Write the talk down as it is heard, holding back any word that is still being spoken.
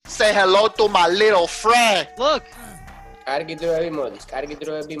say hello to my little friend. Look. კარგი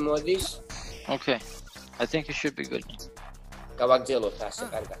დროები მოდის. Okay. I think it should be good. გავაგზავნოთ ასე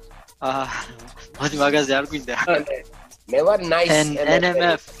კარგად. მოდი მაგაზე არ გვინდა. მე ვარ nice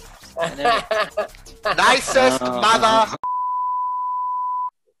NMF. Nicest mother.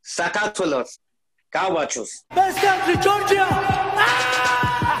 საქართველოს გავაჩოს. Best country, Georgia!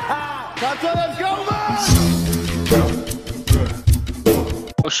 Let's go,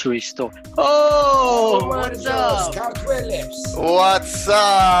 Oshristo. Oh, what's up? ქართველებს. What's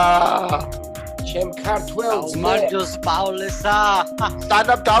up? ჩემ ქართველს Marjos Paulesa.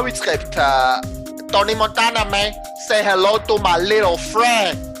 Stand-up დავიწყებთ. Tony Montana, man. Say hello to my little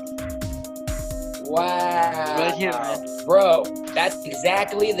friend. Wow. Right here, man. Bro, that's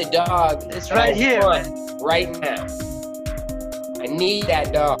exactly the dog. It's that right I here, want man. Right now. I need that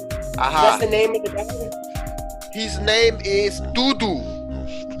dog. Aha. What's the name of the dog? His name is Dudu.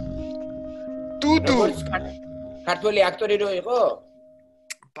 Dudu. ქართველი აქტორი რო იყო?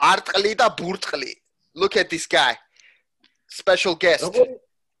 ბარტყლი და ბურტყლი. Look at this guy. Special guest.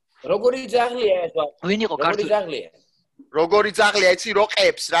 როგორი ძაღლია ეს? ვინ იყო როგორი ქართული? ძაღლია? როგორი ძაღლია, იცი რო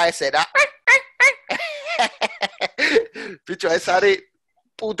ყებს რა ესე რა. ბიჭო, ეს არის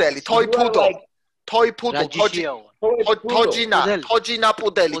პუდელი, toy poodle. Toy poodle, თოჯინა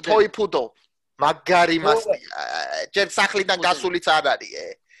პუდელი, toy poodle. მაგარი მასტია. ჯერ სახლიდან გასულიც არ არის.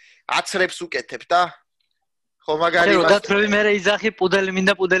 აცრებს უკეთებ და ხო მაგარი მასტია. როდატრები მე იძახი პუდელი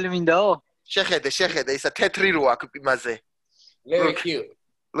მინდაო? შეხედე, ისა თეთრი რო აქვს იმაზე. Very cute.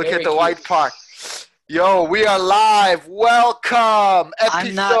 Look at the white part. Yo, we are live. Welcome.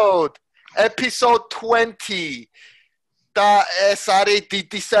 Episode 20. Da es არის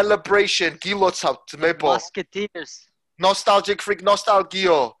დიდი celebration. გილოცავთ მებო. Musketeers. Nostalgic freak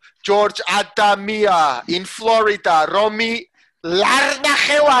nostalgio. George Adamia in Florida. Romi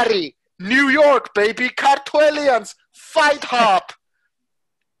Larnaxewari. New York, baby. Kartvelians. Fight hop.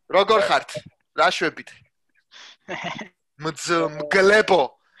 როგორ ხართ? რა შვებით?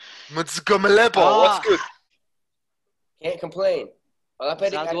 მძგლebo. What's good? Can't complain.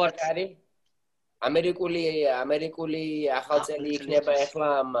 ყველაფერი კარგი. ამერიკული ახალწელი იქნება ახლა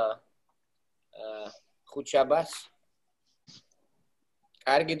ამ ხუთშაბათს.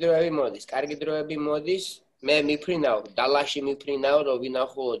 კარგი დროები მოდის. მე მიფრინავ, დალაში მიფრინავ, რომ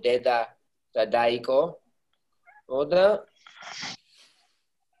ვინახო დედა და დაიკო. და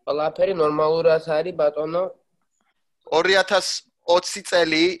ყველაფერი ნორმალურად არის ბატონო. 2020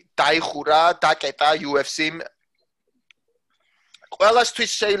 წელი დაიხურა, დაკეტა UFC-მ.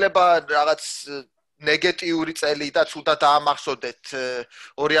 ყველასთვის შეიძლება რაღაც ნეგატიური წელი და ცუდა დაამახსოდეთ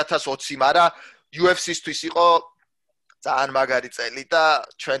 2020, მაგრამ UFC-სთვის იყო ძალიან მაგარი წელი და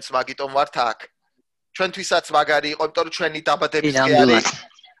ჩვენც მაგიტომ ვართ აქ. ჩვენთვისაც მაგარი იყო, იმიტომ რომ ჩვენი დაბადების დღე არის.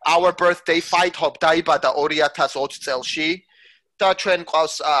 Our birthday fight hop დაიბადა 2020 წელში და ჩვენ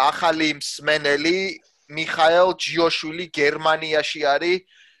ყავს ახალი მსმენელი მიხაელ ჯიოშვილი გერმანიაში არის.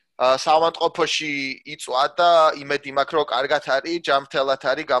 სამანტყოფოში იწვა და იმედი მაქვს რომ კარგად არის, ჯამრთელად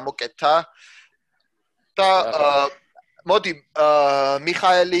არის გამოკეთა. და მოდი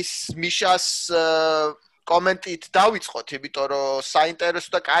მიხაელის მიშას კომენტით დავიწყოთ, იმიტომ რომ საინტერესო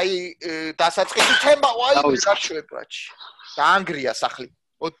და კაი დასაწყისი თემა ვაი რა შვებაჩი. დაანგრია სახლი.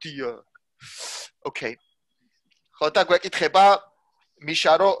 ოდია. Okay. ხო და გვეკითხება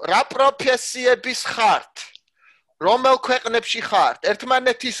მიშა რომ რა პროფესიების ხართ? რომელ ქვეყნებში ხართ?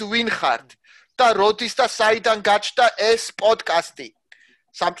 ერთმანეთის ვინ ხართ? და როდის და საიდან გაჩნდა ეს პოდკასტი?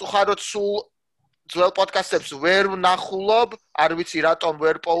 სამწუხაროდ სულ ძველ პოდკასტებს ვერ ვნახულობ, არ ვიცი რატომ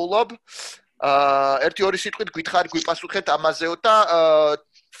ვერ პოულობ. ერთი-ორი სიტყვით გითხარ, გვიპასუხეთ ამაზეო და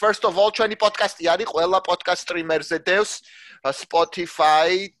first of all ჩვენი პოდკასტი არის ყველა პოდკასტ სტრიმერზე დევს,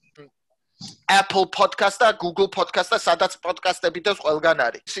 Spotify, Apple Podcast და Google Podcast და სადაც პოდკასტები დევს ყველგან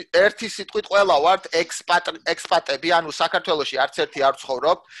არის. ერთი სიტყვით ყველა ვართ ექსპატები, ანუ საქართველოში არც ერთი არ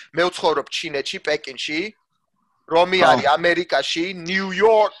ცხოვრობ. მე ვცხოვრობ ჩინეთში, პეკინში. რომი არის ამერიკაში,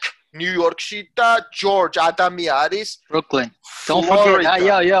 New Yorkში და George Adamia არის Brooklyn. Don't forget,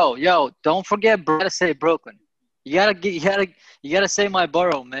 don't forget to say Brooklyn. You gotta say my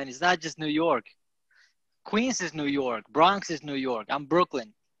borough, man. It's not just New York. Queens is New York. Bronx is New York. I'm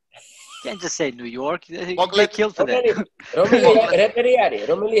Brooklyn. Can't just say New York. They get killed for that.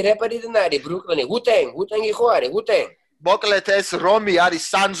 რომელი რეპერიდან არის Brooklyn-ი? Wu-Tang ხო არის? Wu-Tang. მოკლედ ეს რომი არის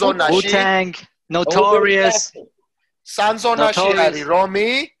სანზონაში. Wu-Tang, Notorious. სანზონაში არის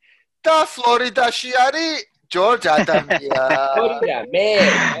რომი და ფლორიდაში არის George Adamia. ფლორიდა, მე,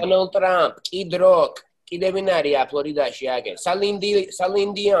 Donald Trump, Kid Rock, კიდე ვინ არის ფლორიდაში აგერ? Celine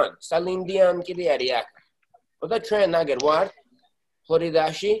Dion კიდე არის აქ. და ჩვენ აგერ ვართ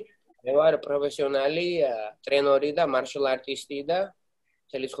ფლორიდაში მე ვარ პროფესიონალი ტრენორი და მარშალ არტისტი და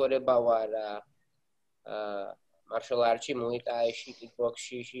მთელი ცხოვრება ვარ მარშალ არტში, მუაი-თაიში,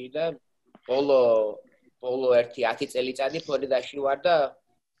 კიკბოქსში და ბოლო 10 წელიწადი ფლორიდაში ვარ და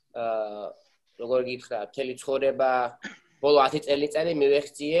როგორ გითხრა, მთელი ცხოვრება ბოლო 10 წელიწადი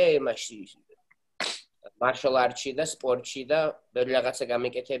მივეხციე იმაში მარშალ არტში და სპორტში და ბევრი რაღაცა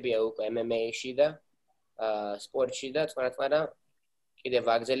გამიკეთებია უკვე MMA-ში და სპორტში და წვერწარა კიდევ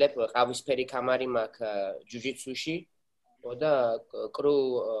ვაგზელებ ყავისფერი კამარი მაქვს ჯუჯიცუში და კრუ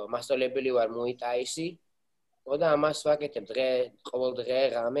მასწავლებელი ვარ მუაი-თაიში და ამას ვაკეთებ ყოველ დღე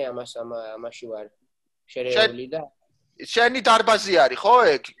რამე ამაში ვარ შერეული და შენი დარბაზი არის ხო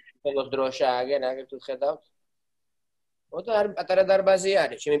ეგ? ყველოს დროშა აგერ თუ ხედავთ და პატარა დარბაზი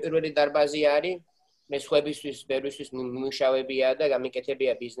არის ჩემი პირველი დარბაზი არის მე სხვებისთვის ბევრისთვის მუშაობია და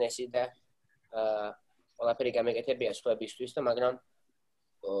გამიკეთებია ბიზნესი და ყველაფერი გამიკეთებია სხვებისთვის და მაგრამ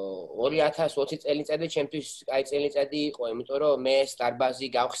 2020 წელიწადი ჩემთვის კაი წელიწადი იყო იმიტომ რომ მე ეს დარბაზი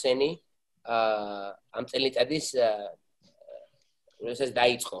გავხსენი ამ წელიწადის როდესაც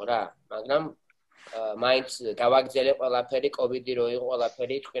დაიწყო რა მაგრამ მაინც გავაგზელე ყველაფერი კოვიდი რო იყო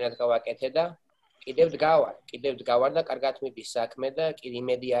ყველაფერი თქვენად გავაკეთე და კიდევ დგავარ და კარგად მიდის საქმე და კიდე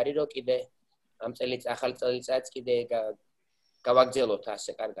იმედი არის რომ კიდე ამ ახალ წელიწადს კიდე გავაგზელოთ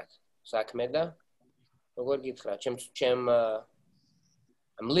ასე კარგად საქმე და როგორ გითხრა ჩემ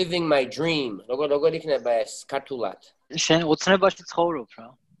I'm living my dream როგორ იქნება ეს ქართულად შენ ოცნებაში ცხოვრობ რა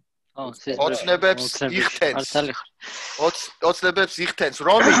ოცნებებს იხთენს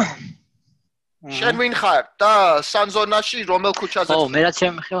რომი შენ ვინ ხარ და სანზონაში რომელ ქუჩაზე მე რაც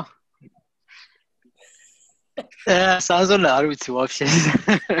შემეხება სანზონა არ ვიცი ვაფშე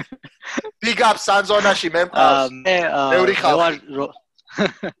Big up სანზონაში მე მყავს მეური ხალხი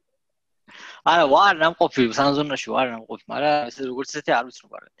არა ვარ ნამყოფი სანზონაში ვარ ნამყოფი მაგრამ ეს როგორც ესეთი არ ვიცი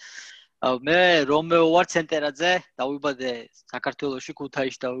რა მე რომეო ვარ ცენტერაძე დავიბადე საქართველოში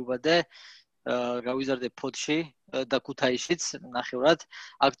ქუთაისში დავიბადე გავიზარდე ფოთში და ქუთაისშიც ნახევრად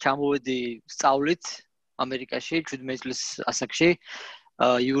აქ ჩამოვედი სწავლით ამერიკაში 17 წლის ასაკში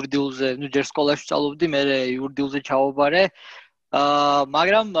იურიდიულზე ჯერ სკოლაში სწავლობდი მე იურიდიულზე ჩავაბარე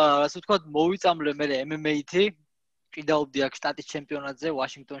მაგრამ ასე ვთქვათ მოვიწამლე მე MMA-ით კიდაობდი აქ შტატის ჩემპიონატზე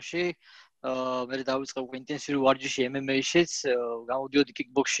ვაშინგტონში მე დავიწყე უკვე ინტენსიური ვარჯიში MMA-შიც გამოდიოდი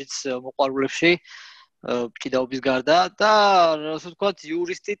კიკბოქსშიც მოყვარულებში კიდაობის გარდა და ასე ვთქვათ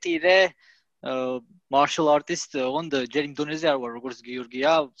იურისტი ტირე martial artist on the ჯერ იმ დონეზე არ ვარ როგორც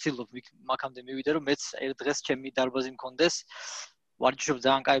გიორგია ვცდილობ მაგამდე მივიდე რომ მეც ერთ დღეს ჩემი დარბაზი მქონდეს ვარჯიშობ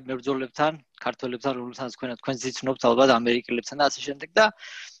ძალიან კაი მებრძოლებთან ქართველებთან რომელთანაც თქვენ ზიცნობთ ალბათ ამერიკელებთან და ასე შემდეგ და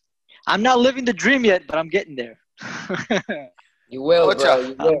I'm not living the dream yet but I'm getting there You will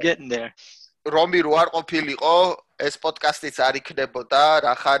bro I'm getting there რომი რო არ ყოფილიყო ეს პოდკასტიც არ იქნებოდა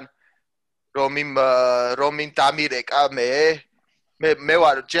რახან რომინ დამირეკა მე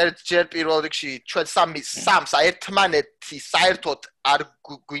ვარ ჯერ პირველ რიგში ჩვენ სამს ერთმანეთი საერთოდ არ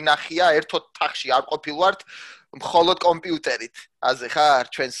გვინახია ერთოდ თახში არ ყოფილვართ მხოლოდ კომპიუტერით აზე ხარ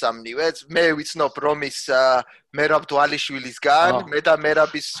ჩვენ სამნივეც მე ვიცნობ რომის მერაბ დვალიშვილისგან მე და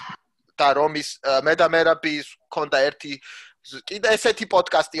მერაბის და რომის მე და მერაბის ქონდა ერთი კიდე ესეთი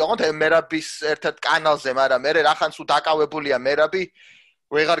პოდკასტი ოღონდ მერაბის ერთ-ერთ კანალზე მაგრამ მე რახან სულ დაკავებულია მერაბი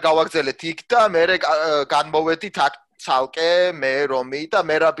ვეღარ გავაგზელეთ იქ და მე განმოვედით აქ ცალკე მე რომი და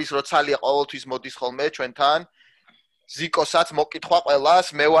მერაბის როცალია ყოველთვის მოდის ხოლმე ჩვენთან ზიკოსაც მოკითხვა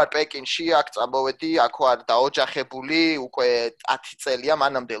ყველას მე ვარ პეკინში აქ წამოვედი აქ ვარ დაოჯახებული უკვე 10 წელია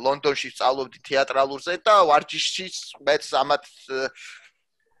მანამდე ლონდონში სწავლობდი თეატრალურზე და ვარჯიშში მეც ამათ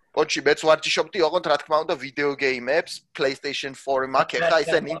პონჩი მეც ვარჯიშობდი ოღონდ რა თქმა უნდა ვიდეო გეიმებს PlayStation 4 მაქვს ხა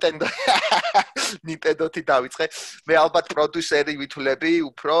ისე Nintendo-ი დავიწყე მე ალბათ პროდიუსერი ვითვლები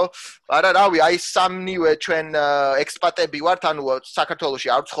უფრო არა რავი აი სამნივე ჩვენ ექსპატები ვართ ანუ საქართველოში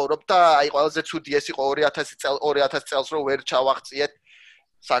არ ვცხოვრობ და აი ყველაზე ცუდი ეს იყო 2000 წელს რომ ვერ ჩავაღწიეთ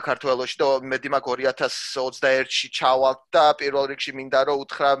საქართველოში და მედი მაგ 2021-ში ჩავალთ და პირველ რიგში მინდა რომ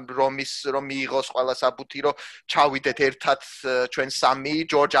უთხრა რომ მიიღოს ყველა საბუთი რომ ჩავიდეთ ერთად ჩვენ სამი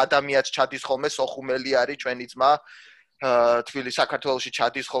ჯორჯ ადამიაც ჩადის ხოლმე სოხუმელი არის ჩვენი ძმა თბილისში საქართველოში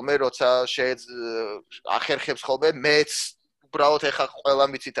ჩადის ხოლმე როცა ახერხებს ხოლმე მეც უბრალოდ ეხა ყველა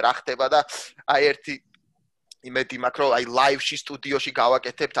მიცით რა ხდება და აი ერთი იმედი მაქვს რომ აი ლაივში სტუდიოში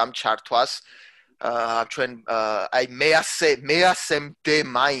გავაკეთებთ ამ ჩართვას ჩვენ აი მეასემდე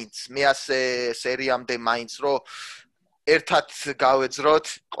სერიამდე მაინც რომ ერთად გავეძროთ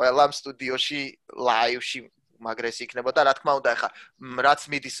ყველა სტუდიოში ლაივში მაგრეს იქნებოდა რა თქმა უნდა ახლა რაც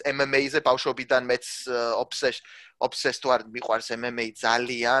მიდის MMA-ზე ბავშვობიდან მეც ობსესდ ვარ მიყვარს MMA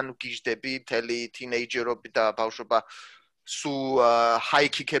ძალიან გიждები მთელი თინეიჯერობი და ბავშვობა სუ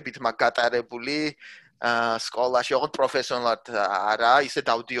ჰაი-კიკებით მაგ გატარებული სკოლაში, ოღონდ პროფესიონალად არა, ისე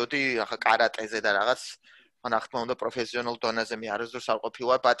დავდიოდი ახლა კარატეზე და რაღაც, ან ახლა უნდა პროფესიონალ დონეზე მე არასდროს არ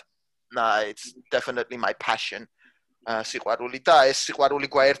ყოფილა, but it's definitely my passion. სიყვარული და ეს სიყვარული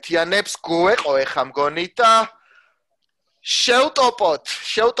გვაერთიანებს, გვეყო ეხა მგონი და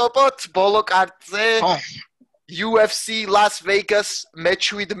შევტოპოთ ბოლო კარტზე UFC Las Vegas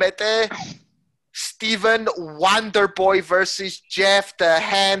match with Mete Steven Wonderboy versus Jeff the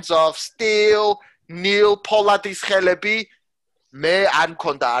Hands of Steel Neil Polatis ხელები მე არ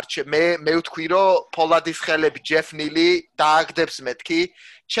მქონდა არჩე მე ვთქვი რომ Polatis ხელები Jeff Neal-ი დააგდებს მეთქი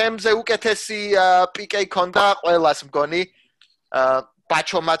ჩემზე უკეთესი პიკე ქონდა ყველას მგონი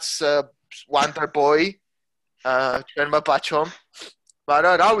ბაჩომაც Wonderboy ჩვენმა ბაჩომ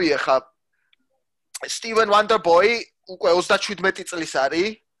მაგრამ რავი ახლა Steven Wonderboy უკვე 37 წლის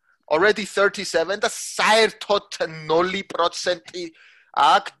არის already 37 და საერთოდ 0%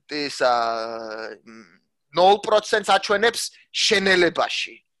 აქ ეს 0% აჩვენებს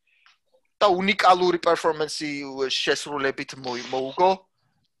შენელებაში და უნიკალური პერფორმანსი შესრულებით მოუგო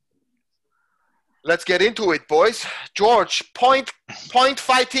Let's get into it boys George point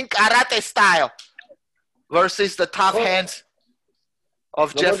fighting karate style versus the tough hands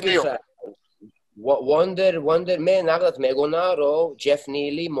of Jeff Neal Wonder მე ნახეთ მეგონა რომ Jeff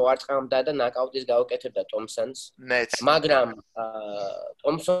Neal-ი მოარტყამდა და ნაკაუტის გაუკეთებდა Thompson-ს. მაგრამ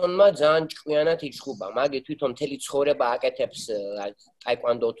Thompson-მა ძალიან ჭკვიანად იჭხუბა. მაგი თვითონ მთელი ცხოვრება აკეთებს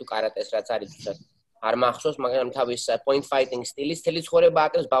ტაიკვანდო თუ კარატეს რაც არის თუსაც არ მახსოვს, მაგრამ თავის point fighting სტილის მთელი ცხოვრება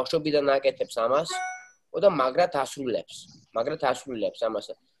აკეთებს ბავშვობიდან აკეთებს ამას და მაგრად ასრულებს ამას.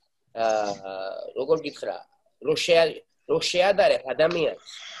 როგორ გითხრა, რო შეადარებ ადამიანს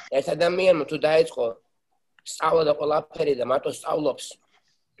ეს ადამიანმა თუ დაიწყო სწავლა და ყველაფერი და მარტო სწავლობს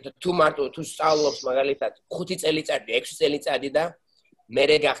თუ სწავლობს მაგალითად 5 წელიწადი, 6 წელიწადი და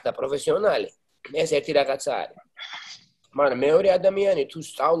მერე გახდა პროფესიონალი, ეს ერთი რაღაცა არის. მაგრამ მეორე ადამიანი თუ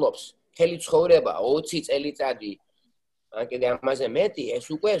სწავლობს მთელი ცხოვრება 20 წელიწადი, ან კიდე ამაზე მეტი, ეს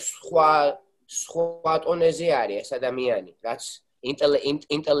უკვე სხვა ტონეზე არის ეს ადამიანი, რაც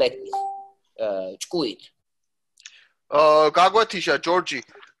ინტელექტის ჭკუით. გაგვეთიშა ჯორჯი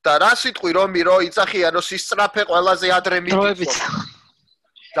და რა სიტყვი რომი რო იცახიან რომ სისწრაფე ყველაზე ადრე მიდის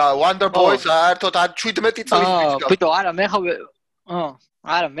და Wonderboy საერთოდ 17 წლის მიდგა ბიტო არა მე ხავ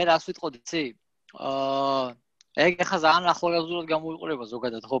არა მე რას ვიტყოდი ცი ეგ ხა ძალიან ახალგაზრდულად გამოიყურება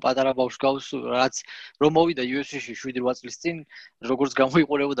ზოგადად ხო პატარა ბავშვს გავს რაც რომ მოვიდა UFC-ში 7-8 წლის წინ როგორც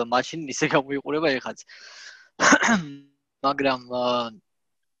გამოიყურებოდა მაშინ ისე გამოიყურება ეხაც მაგრამ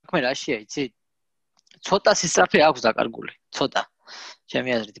მე რაშია იცი ცოტა სისწრაფე აქვს დაკარგული ცოტა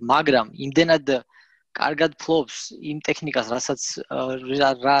ჩემი აზრით მაგრამ იმდენად კარგად ფლობს იმ ტექნიკას რასაც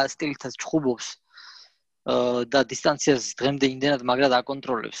რა სტილითაც ჩხუბობს და დისტანციას დღემდე იმდენად მაგრად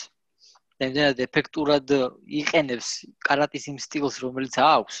აკონტროლებს და იმდენად ეფექტურად იყენებს კარატის იმ სტილს რომელიც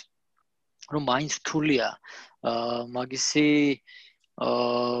აქვს რომ მაინც რთულია მაგისი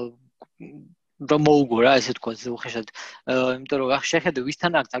რომ მოუგო რა ესე თქვა უხეშად იმიტომ რომ შეხედე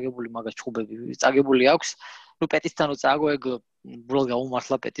ვისთან აქვს წაგებული მაგას ჩხუბები წაგებული აქვს ნუ პეტისთან რო წაგო ეგ უბრალოდ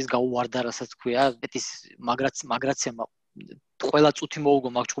გაუმართლა პეტის გაუვარდა რასაც თქვია პეტის მაგრაცემა ყველა წუთი მოუგო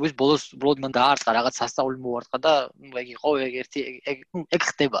მაგ ჩხუბის ბოლოს უბრალოდ მან დაარტყა რაღაც სასწაული მოარტყა და ნუ ეგ იყო ეგ ერთი ეგ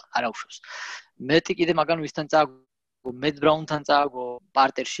ხდება არაუშავს მეტი კიდე მაგან ვისთან წაგო Matt Brown-თან წააგო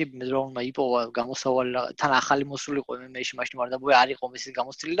პარტერში Matt Brown-მა იპოვა გამოსავალი თან ახალი მოსულიყო MMA-ში მაშინ ვარდაბოე არ იყო მისის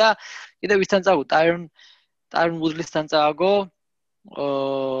გამოსწილი და კიდე ვისთან წააგო Tyron Woodley-თან წააგო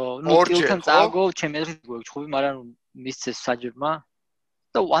ნუ ტილთან წააგო ჩემი აზრით გვეჩხუბი მაგრამ მისცეს საჯერმა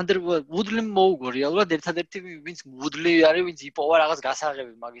და Woodley-მ მოუგო რეალურად ერთადერთი ვინც Woodley არის ვინც იპოვა რაღაც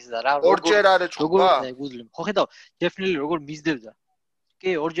გასაღები მაგის და რა ორჯერ არ ეჩხუბა Woodley ხო ხედავ Jeff Neal როგორ მისდევდა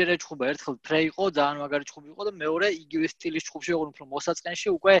კი ორჯერ ეჩხუბა ერთხელ ფრე იყო ძალიან მაგარი ჩხუბი იყო და მეორე იგივე სტილის ჩხუბში ოღონდ უფრო მოსაწყენში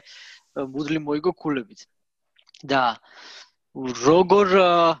უკვე Woodley მოიგო ქულებით და როგორ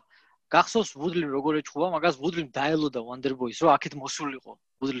გახსოვს Woodley როგორ ეჩხუბა მაგას Woodley დაელოდა Wonderboy-ს რომ აქეთ მოსულიყო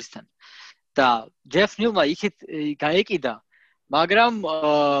Woodley-სთან და Jeff Neal-მა იქეთ გაეკიდა მაგრამ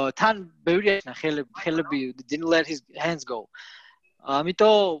თან ბევრი ახნა ხელები didn't let his hands go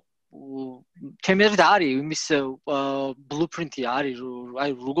ამიტომ ჩემი აზრით არის იმის blueprint-ი არის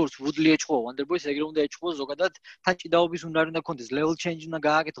აი როგორც Woodley ეჩხუბა Wonderboy-ს ეგრე უნდა ეჩხუბოს ზოგადად თან ჭიდაობის უნდა კონდეს level change უნდა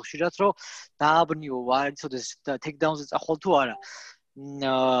გააკეთო ხშირად რომ დააბნიო არ იცოდეს takedowns-ზე წახვალ თუ არა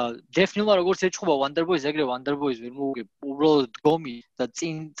Jeff Neal-მა როგორც ეჩხუბა Wonderboy-ს ეგრე Wonderboy-ს ვერ მოუგებ უბრალოდ დგომი და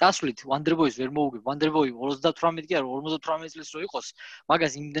წინ წასვლით Wonderboy-ს ვერ მოუგებ Wonderboy 38 კი არა 58 წლის რო იყოს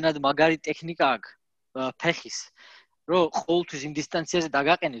მაგას იმდენად მაგარი ტექნიკა აქვს ფეხის რომ ყოველთვის იმ დისტანციაზე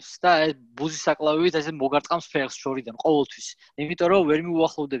დაგაყენებს და ეს ბუზის საკლავივით ესე მოგარტყამს ფეხს შორიდან ყოველთვის. იმიტომ რომ ვერ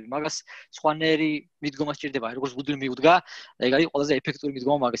მიუახლოვდები მაგას სხვანაირი მიდგომა სჭირდება, როგორც ბუდილი მიუდგა და ეგ არის ყველაზე ეფექტური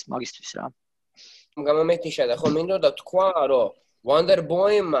მიდგომა მაგისთვის რა. გამომეთიშა და ხო მინდოდა თქვა რომ Wonder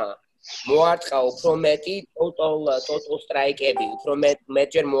Boy-მა მოარტყა უფრო მეტი total strike-ები, უფრო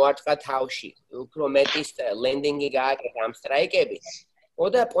მეტჯერ მოარტყა თავში, უფრო მეტი landing-ი გააკეთა ამ strike-ები.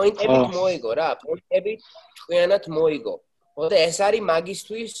 და პოინტებით მოიგო რა, პოინტებით ჭკვიანად მოიგო. და ეს არის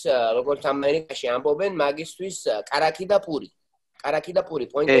მაგისტვის, როგორც ამერიკაში ამბობენ, მაგისტვის კარაქი და პური. კარაქი და პური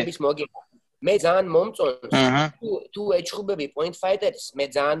პოინტების მოგება. მე ძალიან მომწონს, თუ ეჩხუბები point fighters, მე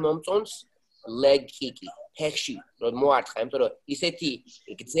ძალიან მომწონს leg kick-ი, ფეხში რომ მოარტყა, იმიტომ რომ ისეთი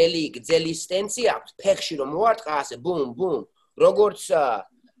გძელი სტენსი აქვს, ფეხში რომ მოარტყა ასე ბუმ ბუმ, როგორც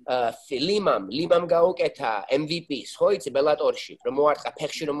ლიმამ გაუკეთა MVP-ს, ხო იცი ბელატორში, რომ მოარტყა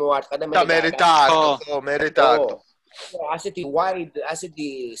ფეხში რომ მოარტყა და მე დაარტყო, მე დაარტყო. ასეთი wide, ასეთი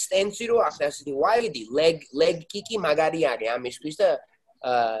სტენსი რო ახლა ასეთი wide leg kick-ი მაგარი არის ამისთვის და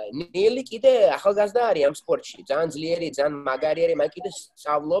ნილი კიდე ახალგაზრდა არის ამ სპორტში, ძალიან ძლიერი, ძალიან მაგარი არის, მაგ კიდე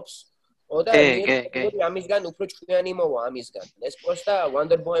სწავლობს და ამისგან უფრო ჭკვიანი მოვა ამისგან. ეს პროსტა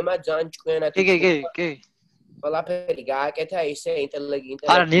Wonder Boy-მა ძალიან ჭკვიანად კი. ყველაფერი გააკეთა ისე ინტელექტი.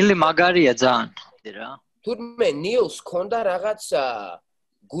 არა, ნილი მაგარია ძალიან რა. თურმე ნილს ქონდა რაღაც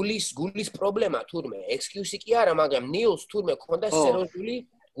გულის პრობლემა თურმე, ექსკიუსი კი არა, მაგრამ ნილს თურმე ქონდა სერიოზული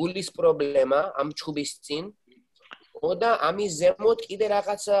გულის პრობლემა ამ ჩხუბის წინ. და ამის ზემოთ კიდე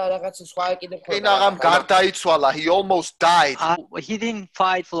რაღაცა სხვა კიდე ქონდა. ინაღამ გარდაიცვალა, he almost died. He didn't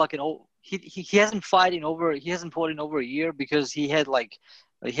fight for like he hasn't fought in over a year because he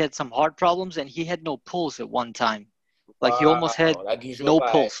had some heart problems and he had no pulse at one time. Like he almost had no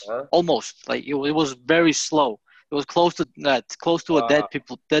pulse. Almost. Like it was very slow. It was close to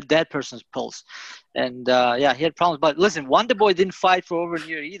a dead person's pulse. And he had problems. But listen, Wonder Boy didn't fight for over a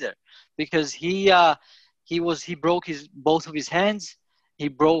year either because he broke both of his hands. He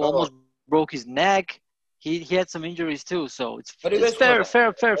almost broke his neck. He had some injuries too, so it's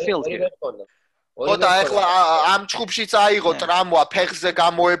fair field here. და ახლა ამ ჩხუბშიც აიღო ტრამვა, ფეხზე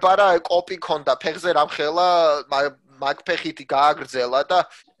გამოებარა, კოპი ქონდა, ფეხზე რამხელა მაგ ფეხითი გააგრძელა და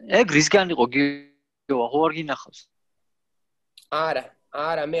ეგ რისგან იყო გიო, ხო არ გინახავს?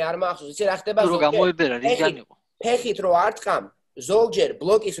 არა, მე არ მახსოვს, იცი რა ხდება ზოგჯერ. რო გამოებერა, რისგან იყო? ფეხით რო არტყამ, ზოგჯერ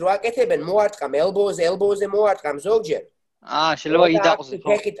ბლოკის რო აკეთებენ, მოარტყამ ელბოზე მოარტყამ ზოგჯერ. შეიძლება იდაყოს.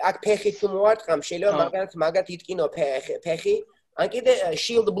 ფეხით თუ მოარტყამ, შეიძლება მაგათ იტკინო ფეხი. ან კიდე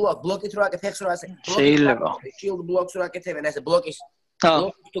shield ბლოკით რო აკეთებს რო ასე შეიძლება shield blocks რო აკეთებენ ასე ბლოკის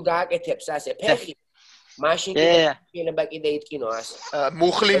თუ გააკეთებს ასე ფეხი მაშინ შეიძლება კიდე იტკინო ასე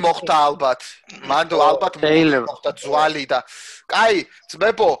მუხლი მოხდა ალბათ მანდ ალბათ მოხდა ძვალი და კაი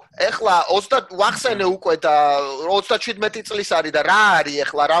ძმებო ეხლა 20 ვახსენე უკვე და 37 წლის არის და რა არის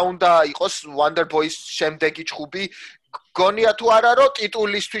ეხლა რა უნდა იყოს Wonder Boy-ის შემდეგი ჩხუბი გონია თუ არა რომ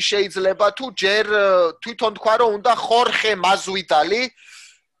ტიტულისთვის შეიძლება თუ ჯერ თვითონ თქვა რომ უნდა ხორხე მაზვიდალი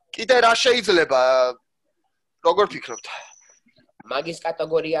კიდე რა შეიძლება როგორ ფიქრობთ მაგის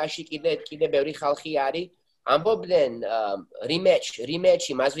კატეგორიაში კიდე ბევრი ხალხი არის ამბობდნენ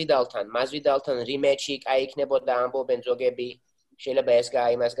რიმეჩი მაზვიდალთან რიმეჩი კაი იქნებოდა ამბობენ ზოგები შეიძლება ეს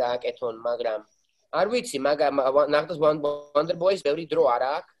იმას გააკეთონ მაგრამ არ ვიცი მაგრამ ნახდას Wonder Boy-ის ბევრი დრო არ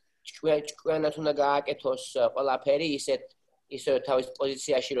აქვს ჭკვიანად უნდა გააკეთოს ყველაფერი ისე თავის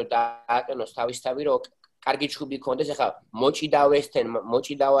პოზიციაში რომ დააკენოს თავისთავი რომ კარგი ჩხუბი ქონდეს ახლა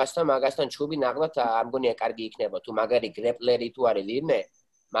მოჭიდავასთან მაგასთან ჩხუბი ნაღლად არ მგონია კარგი იქნება თუ მაგარი გრეპლერი თუ არის ვინმე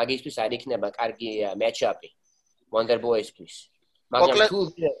მაგისთვის არ იქნება კარგი match-up-ი Wonder Boy-ისთვის მაგრამ თუ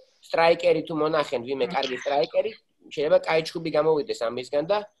სტრაიკერი თუ მონახენ ვინმე კარგი სტრაიკერი შეიძლება კაი ჩხუბი გამოვიდეს ამისგან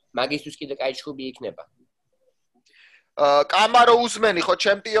და მაგისთვის კიდე კაი ჩხუბი იქნება კამარო უზმენი ხო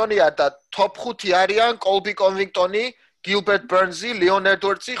ჩემპიონია და top 5 არიან კოლბი კონვინგტონი, გილბერტ ბერნზი, ლეონ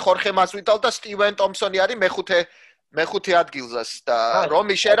ედვარდსი, ხორხე მასვიდალ და სტივენ ტომსონი არის მეხუთე ადგილზეს და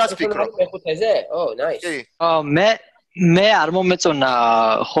რომი შერას ფიქრობ? მეხუთეზე? Oh, nice. მე არ მომეწონა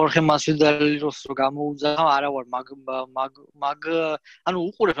ხორხე მასვიდალი რო გამოუძახა, არა ვარ მაგ ანუ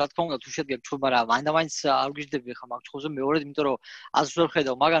უყურებ რა თქმა უნდა თუ შედგება ჩხუბი, მაგრამ მაინც არ გიждდები ხა მაგ ჩხუბზე მეორედ, იმიტომ რომ აზრს ვერ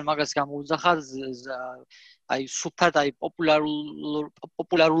ხედავ, მაგას გამოუძახა აი სუფად აი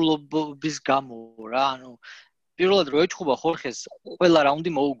პოპულარულობის გამო რა ანუ პირველად რო ეჩხუბა ხორხეს ყველა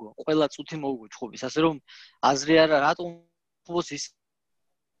რაუნდი მოუგო ყველა წუთი მოუგო ჩხუბის ასე რომ აზრი არა რატომ ხუბოს ის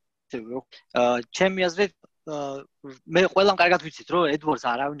ჩემი აზრით მე ყველამ კარგად ვიცით რომ ედვარდს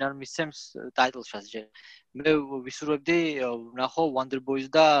არავინ არ მისცემს ტაიტლს ჯერ მე ვისურვებდი ვნახო Wonder Boys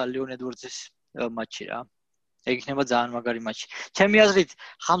და ლეონ ედვარდსის მატჩი რა ეგ იქნება ძალიან მაგარი მატჩი. ჩემი აზრით,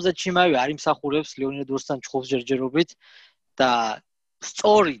 ხამზად ჩიმაევი არ იმსახურებს ლეონიდ ედვარდსთან ჩხუბს ჯერჯერობით და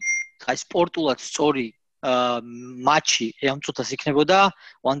სწორი, აი სპორტულად სწორი მატჩი ამ წუთას იქნებოდა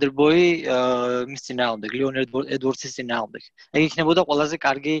Wonderboy მის წინააღმდეგ, ლეონიდ ედვარდსის წინააღმდეგ. ეგ იქნებოდა ყველაზე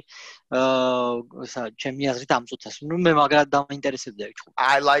კარგი ჩემი აზრით ამ წუთას. ნუ მე მაგრად დამაინტერესებდა ეგ ჩხუბი.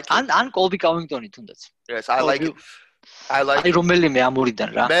 I like it. ან კოლბი კავინგტონი თუნდაც. Yes, I like it. აი რომელიმე ამურიდან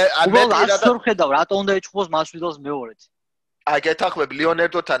რა. უბრალოდ არ ხედავ რატო უნდა ეჭხოს მასვიდალს მეორედ. აი გეთახმები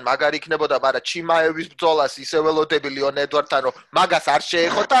ლეონედორთან მაგარი იქნებოდა, მაგრამ ჩიმაევის ბრძოლას ისე ველოდები ლეონედორთან, რომ მაგას არ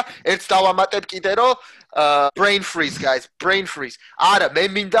შეეხო და ერთს დავამატებ კიდე რომ brain freeze guys, brain freeze. არა, მე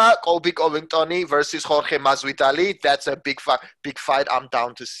მინდა კოლბი კოვინგტონი versus Jorge Masvidal. That's a big fight. I'm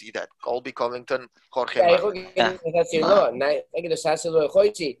down to see that. Colby Covington, Jorge Masvidal. ეგ სასილო ხო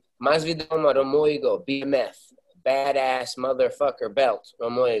იცი, Masvidalმა რომ მოიგო BMF badass motherfucker belt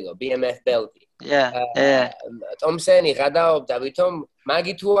რომ მოიგო BMF belt-ი. Yeah. Thompson-ი გადაობდა ვითომ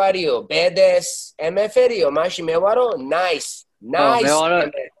მაგი თუ არისო badass MF-ერიო, მაშინ მე ვარო nice.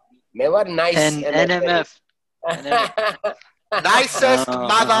 მე ვარ nice NMF. Nicest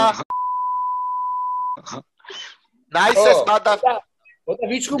mother. Nicest mother. ოდა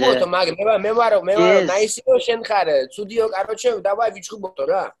ვიჩხუბოთო მაგ მე ვარო nice-იო შენ ხარ ცუდიო კაროჩე დავაი ვიჩხუბოთო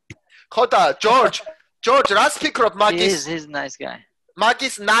რა. ხო და George, რას ფიქრობ მაგის? He's nice guy.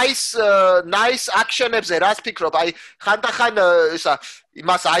 მაგის nice action-ებზე რას ფიქრობ? აი ხანდახან ისა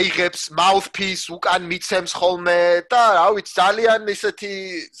იმას აიღებს mouthpiece უკან მიცემს ხოლმე და რა ვიცი ძალიან ისეთი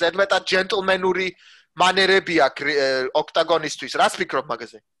ზედმეტად gentleman-ური მანერები აქვს ოქტაგონისტვის. რას ფიქრობ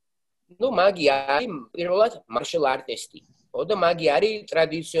მაგაზე? ნუ მაგი არის პირველად martial artist-ი. ოდა მაგი არის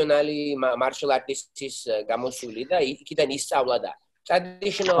ტრადიციონალი martial artist-ის გამოსული და იქიდან ისწავლა და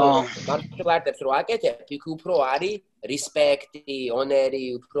traditional martial arts-ს რო აკეთებ, იქ უფრო არის respect-ი, honor-ი,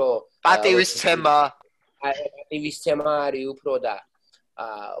 უფრო პატივისცემა არის უფრო და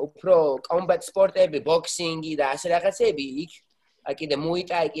უფრო combat sport-ები, boxing-ი და ასე რაღაცები იქ კიდე muay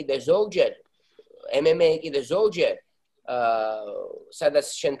thai კიდე ზოგჯერ MMA კიდე ზოგჯერ სადაც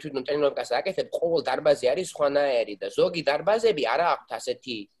შენ თვითონ ტრენირებას აკეთებ, ყოველ დარბაზი არის სხვანაირი და ზოგი დარბაზები არ აქვს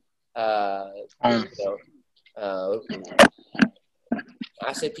ასეთი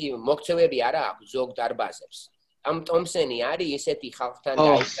ასეთი მოქცევები არ აქვს ზოგ დარბაზებს. ამ Thompson-ი არის ისეთი ხალხთან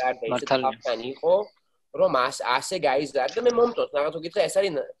გაიზარდა, ისეთი ხალხთან იყო, რომ ასე გაიზარდა. მე მომწონს რაღაც უკითხე, ეს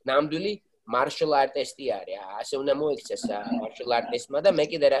არის ნამდვილი martial artist-ი არის. ასე უნდა მოიქცეს martial artist-მა და მე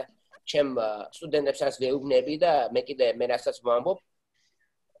კიდე რა ჩემ სტუდენტებსაც ვეუბნები და მე რასაც ვამბობ,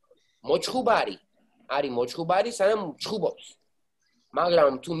 მოჩხუბარი, არის მოჩხუბარი, სანამ ჩხუბობს.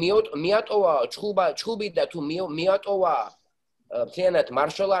 მაგრამ თუ მიატოვა ჩხუბი და თუ მიატოვა მთლიანად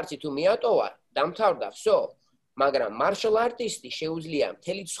martial arts-ი თუ მიატოვა, დამთავრდა, всё. მაგრამ martial artist-ი შეუძლია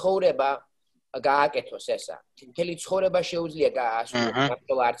მთელი ცხოვრება გააკეთოს ესა. მთელი ცხოვრება შეუძლია გაასრულოს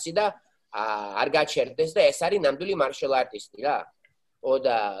martial arts-ი და არ გაჩერდეს და ეს არის ნამდვილი martial artist-ი რა.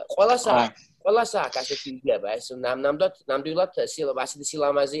 ოდა ყველას აქვს ასეთი იდეა, ეს ნამდვილად ასეთი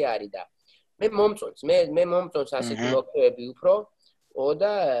სილამაზე არის და მე მომწონს ასეთი მოქმედებები უფრო.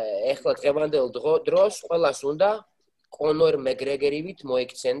 ოდა ეხლა დღევანდელ დროს ყველას უნდა კონორ მეგრეგერივით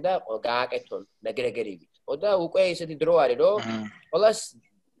მოიქცენ და გააკეთონ მეგრეგერივით. ოდა უკვე ისეთი დრო არის, რომ ყველას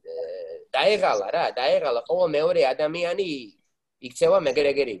დაეღალა ყოველ მეორე ადამიანი იქცევა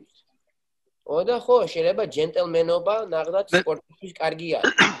მეგრეგერივით. ოდა ხო, შეიძლება ჯენტლმენობა ნახდათ სპორტისთვის კარგია.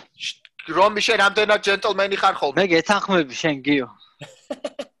 რომი შენ რამდენად ჯენტლმენი ხარ ხოლმე? მე გეთანხმები შენ გიო.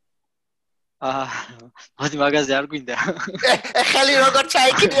 მოდი მაგაზე არ გვინდა. ხელი როგორ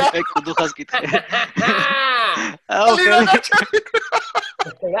ჩაიკიდია? ეგ კუდუხას კითხე.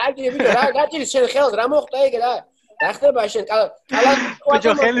 გაჭირი შენ ხელს რა მოხდა ეგ რა? რა ხდება შენ კალად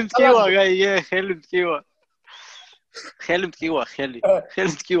ბიჭო ხელი მткиვა გაიგე, ხელი მткиვა. ხელი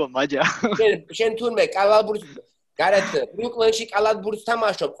მткиვა მაჯა. შენ თურმე კალაბურს გარეთ ბრუკლენში კალაბურს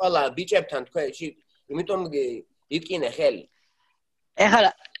თამაშობ ყველა ბიჭებთან თქვენში, იმიტომ იტკინე ხელი.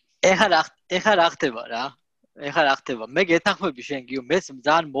 ეხლა რა ხდება რა? მე გეთანხმები შენ გიო, მე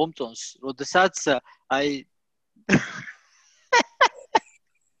ძალიან მომწონს, როდესაც აი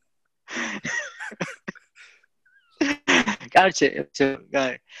კარჩე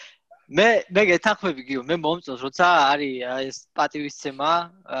მე გეთანხმები გიო, მე მომწონს, როცა არის ეს პატივისცემა,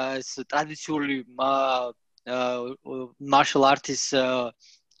 ეს ტრადიციული martial arts-ის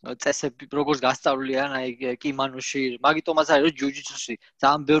წესები როგორც გასწავლიან აი კიმანოში, მაგიტომაც არის რომ ჯუჯიტსუსი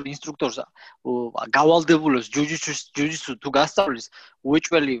ძალიან ბევრი ინსტრუქტორს გავალდებულებს ჯუჯიტსუ თუ გასწავლის,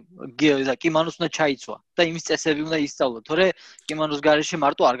 უეჭველი კიმანოს უნდა ჩაიცვა და იმის წესები უნდა ისწავლო, თორე კიმანოს გარეშე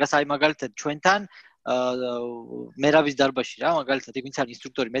მარტო არ გასაი მაგალითად ჩვენთან მერავის დარბაზში რა, მაგალითად, იქ ვინც არის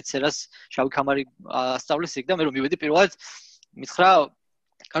ინსტრუქტორი, მეცერას შავი კამარი ასწავლეს იქ და მე რომ მივედი პირველად მითხრა,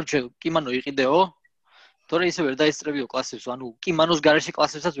 კარჩე, კიმანო იყიდეო. თორე ისე ვერ დაესწრებიო კლასებს, ანუ კიმანოს გარეშე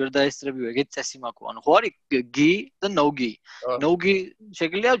კლასებსაც ვერ დაესწრებიო, ეგეთი წესი მაქვს. ანუ ხო არის gi და no gi. No gi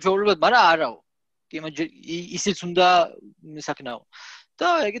შეგიძლია ჯობლებად, მაგრამ არაო. ისიც უნდა საკნაო. და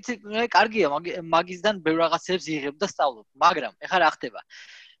ეგეთი კარგია, მაგისგან ბევრ რაღაცებს იღებ და სწავლობ. მაგრამ ეხლა რა ხდება?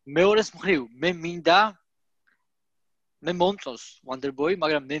 მეორეს მხრივ, მე მომწონს Wonderboy,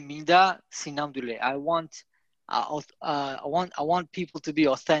 მაგრამ მე მინდა სინამდვილე. I want people to be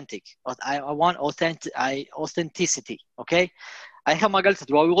authentic. I want authenticity, okay? აი ხა მაგალითად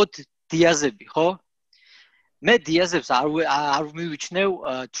რა ვიღოთ დიაზები, ხო? მე დიაზებს არ მივიჩნევ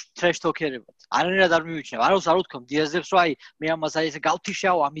trash talker-ებად. არანაირად არ მივიჩნევ. არავს არ ვთქვამ დიაზებს, რომ აი მე ამას აი ესე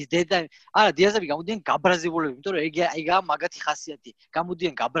გავთიშავ, ამის დედა. არა, დიაზები გამოდიან გაბრაზებულები, იმიტომ რომ ეგაა მაგათი ხასიათი.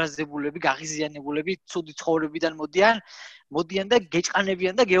 გამოდიან გაბრაზებულები, გაღიზიანებულები, ცუდი ცხოვრებიდან მოდიან და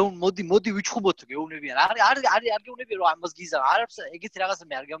გეჭყანებიან და მოდი ვიჩხუბოთ, გეუნებიან. არ გეუნებიან რომ ამას გიზა. არაფერს ეგეთი რაღაცა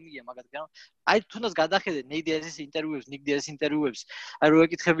მე არ გამიგია მაგათგან. აი თუნდაც გადახედე ნეიდიაზის ინტერვიუებს, ნიგდიაზის ინტერვიუებს. აი რო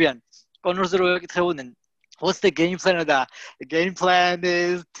ეკითხებიან, კონორზე რო ეკითხებოდნენ what's the game plan? The game plan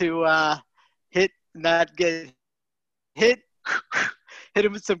is to not get hit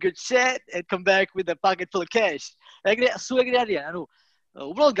him with some good shit and come back with a pocket full of cash. ეგრე არიან, ანუ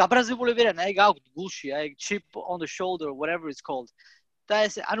უბრალოდ გაბრაზებულები არიან, აი გაქვთ გულში, აი chip on the shoulder or whatever it's called. და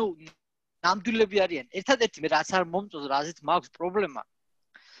ეს ანუ ნამდვილები არიან. ერთადერთი მე რაც არ მომწონს, რაზეც მაქვს პრობლემა,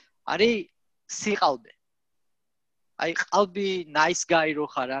 არის სიყალბე. აი ყალბი nice guy რო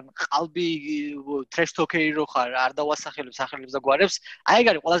ხარ, ან ყალბი trash talker რო ხარ, არ დავასახელებ სახელებს და გვარებს, აი ეგ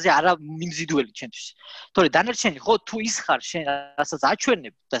არის ყველაზე არა მიმზიდველი ჩემთვის. თორე დანარჩენი ხო თუ ის ხარ შენ რასაც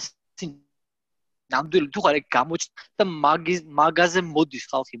აჩვენებ და ნამდვილი თუ ხარ ეგ გამოჩნდა და მაგაზე მოდის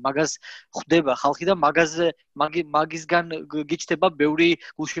ხალხი, მაგას ხვდება ხალხი და მაგისგან გიჩნდება ბევრი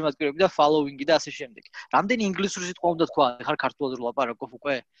გულშემატკივრები და following-ი და ასე შემდეგ. რამდენი ინგლისური სიტყვა უნდა თქვა, ხარ ქართულად რო ლაპარაკობ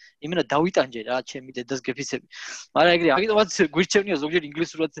უკვე? იმენა დავიტანჯე რა, ჩემი დედას გეფიცები. მაგრამ ეგრეა, მაგიტომაც გვირჩევნია ზოგჯერ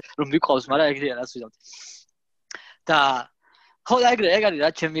ინგლისურად რომ მიყვავს, მაგრამ ეგრეა რაც ვიზავთ. და ხო და ეგ არის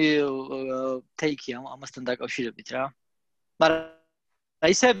რა ჩემი take-ი ამასთან დაკავშირებით რა. მაგრამ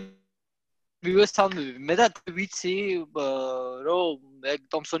ისე მე და ვიცი რომ ეგ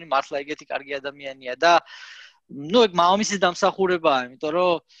ტომსონი მართლა ეგეთი კარგი ადამიანია და ნუ ეგ მამამისის დამსახურებაა, იმიტომ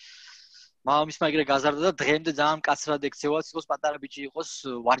რომ მამამისმა ეგრე გაზარდა და დღემდე ძალიან მკაცრად ექცევა, სიტყვის პატარა ბიჭი იყოს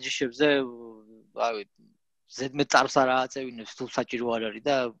ვარჯიშებზე, რავი, ზედმეტ წარს არ აწევინებს თუ საჭირო არ არის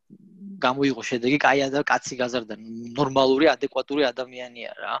და გამოიღო შედეგი, კაცი გაზარდა, ნორმალური, ადეკვატური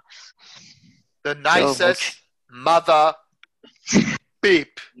ადამიანია რა. The nicest mother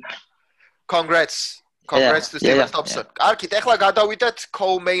beep. Congrats to Stephen Thompson. კარგით, ეხლა გადავიდეთ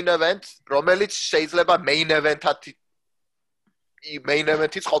co-main event, რომელიც შეიძლება main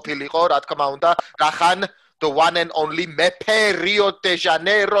event-იც ყოფილიყო, რა თქმა უნდა, რახან the one and only მეფე Rio de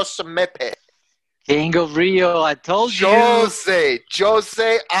Janeiro's მეფე. King of Rio, I told you.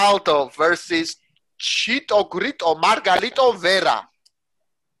 Jose Aldo versus Chito Grito Margarito Vera.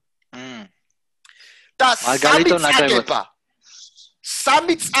 და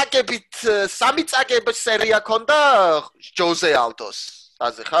სამი წაკების სერია ქონდა Jose Aldos.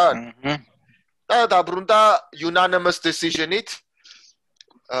 ასე ხარ? და დაბრუნდა unanimous decision-ით.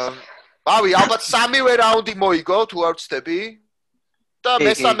 ალბათ სამივე რაუნდი მოიგო, თუ არ ვცდები. და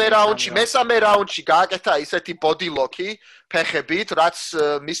მესამე რაუნდში გააკეთა ისეთი body lock-ი ფეხებით, რაც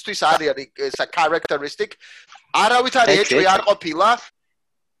მისთვის არის ესა characteristic. არავით არ ეჭვი არ ყოფილა.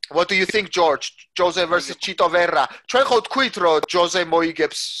 What do you think, George? Jose versus Chito Vera. ჩვენ ხო თქვით რომ Jose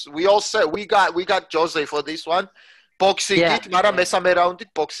მოიგებს. We got Jose for this one. Boxing-ით, მაგრამ მესამე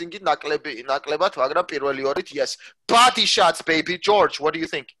რაუნდით boxing-ით ნაკლებად, მაგრამ პირველი ორით yes. Body shots baby. George, what do you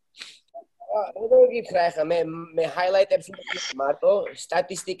think? როგორ გითხრა ახლა მე highlight-ებს მარტო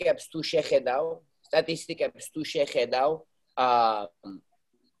სტატისტიკებს თუ შეხედავ,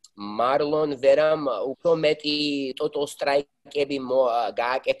 Marlon Veram უფრო მეტი total strike-ები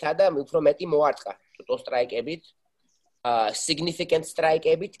გააკეთა და უფრო მეტი მოარტყა total strike-ებით. Significant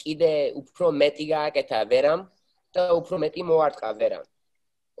strike-ებით კიდე უფრო მეტი გააკეთა Veram და უფრო მეტი მოარტყა Veram.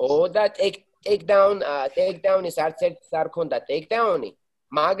 და takedown-ის არც ერთს არ ქონდა takedown-ი,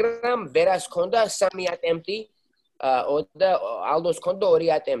 მაგრამ Veras ქონდა 3 attempt-ი და Aldos ქონდა 2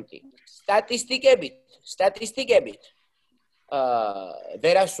 attempt-ი. სტატისტიკებით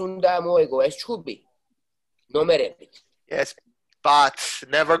Veras უნდა მოეგო ეს ჩუბი ნომერებით. Yes, but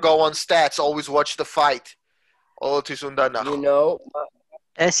never go on stats, always watch the fight. All is უნდა ნახო. You know,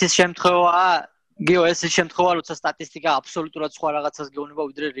 ეს ის შემთხვევაა გიო ეს შემთხვევა როცა სტატისტიკა აბსოლუტურად სხვა რაღაცას გეუბნება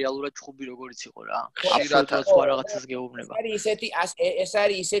ვიდრე რეალურად ჭუბი როგორიც იყო რა აბსოლუტურად სხვა რაღაცას გეუბნება ეს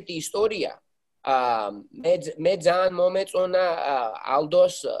არის ისეთი ისტორია მე ძალიან მომეწონა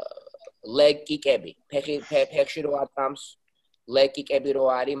ალდოს ლეგ-კიკები ფეხში რო ატამს ლეგ-კიკები რო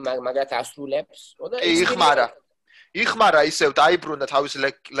არის მაგათ ასრულებს იხმარა ისევ დაიბრუნა თავის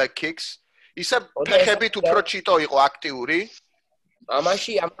ლეგ-კიკს ისე ფეხებით უფრო ჩიტო იყო აქტიური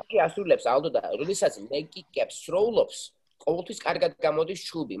ამაში ასრულებს ალდო და როდესაც ლეგ-კიკებს სროულობს ყოველთვის კარგად გამოდის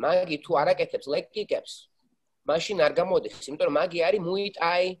ჩუბი მაგი თუ არ აკეთებს ლეგ-კიკებს მაშინ არ გამოდის იმიტომ რომ მაგი არის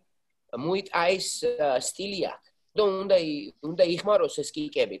მუიტ-აის სტილი აქვს და უნდა იხმაროს ეს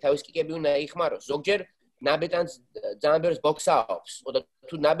კიკები თავის კიკები უნდა იხმაროს ზოგჯერ ნაბეტანს ძალიან ბევრს ბოქსაობს და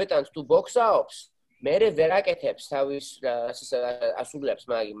თუ ნაბეტანს თუ ბოქსაობს მერე ვერ აკეთებს თავის ასრულებს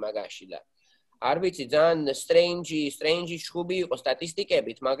მაგაში და არ ვიცი ძალიან სტრეინჯი ჩხუბი იყო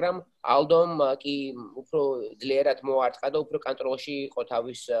სტატისტიკებით მაგრამ ალდომ კი უფრო ძლიერად მოარტყა და უფრო კონტროლში იყო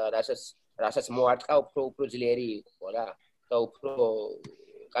თავის რასაც მოარტყა უფრო ძლიერი იყო რა და უფრო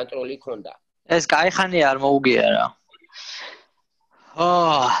კონტროლი ჰქონდა ეს კაი ხანი არ მოუგია რა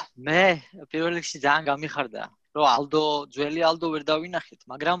მე პირველ რიგში ძალიან გამიხარდა რომ ძველი ალდო ვერ დავინახეთ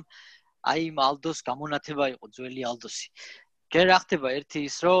მაგრამ აი იმ ალდოს გამონათება იყო ძველი ალდოსი გერ რა ხდება ერთი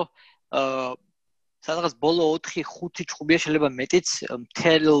ის რომ სადღაც ბოლო 4-5 ჭუბია შეიძლება მეტიც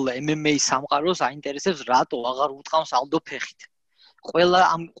მთელ MMA სამყაროს აინტერესებს რატო აღარ უტყავს ალდო ფეხით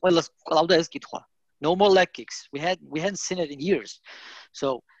ყველას კლავდა ეს კითხვა no more leg kicks we hadn't seen it in years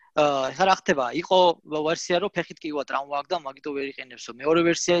so ეხლა რა ხდება იყო ვერსია რომ ფეხით კი ვა ტრავმა აქვს და მაგიტო ვერ იყენებსო მეორე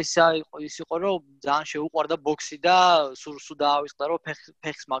ვერსია ის იყო რომ ძალიან შეუყვარდა ბოქსი და სულ დაავიწყდა რომ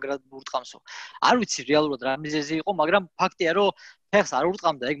ფეხს მაგრად ურტყამსო არ ვიცი რეალურად რა მიზეზი იყო მაგრამ ფაქტია რომ ფეხს არ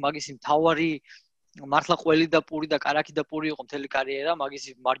ურტყამდა ეგ მაგისი მთავარი მართლა ყველი და პური და კარაკი და პური იყო მთელი კარიერა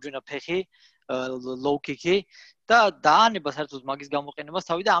მაგისი მარჯვენა ფეხი low kick-ი და დაანება საერთოდ მაგის გამოყენებას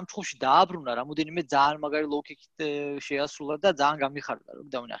თავი და ამ ჭხუში დააბრუნა რამოდენიმე ძალიან მაგარი low kick-ით შეასრულა და ძალიან გამიხარდა რომ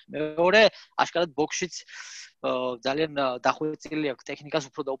დავინახე მეორე აშკარად ბოქსშიც ძალიან დახვეწილი აქვს ტექნიკას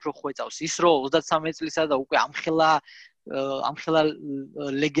უფრო და უფრო ხვეწავს ის რომ 33 წლისა და უკვე ამხელა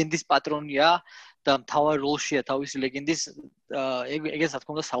ლეგენდის პატრონია და მთავარ როლშია თავისი ლეგენდის ეგეც რა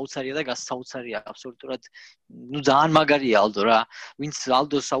თქმა უნდა საოცარია და გასაოცარია აბსოლუტურად ნუ ძალიან მაგარია ალდო რა ვინც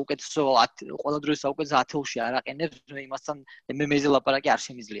ალდოს საუკეთესო ყველა დროის საუკეთესო 10-ში არ აყენებს იმასთან MMA-ზე ლაპარაკი არ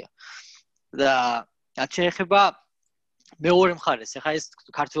შემიძლია და რაც შეეხება მეორე მხარეს ეხა ეს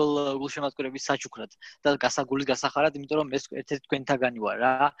ქართულ გულშემატკივრების საჩუქრად და გასაგულის გასახარად იმიტომ რომ ეს ერთ-ერთი თქვენთაგანი ვარ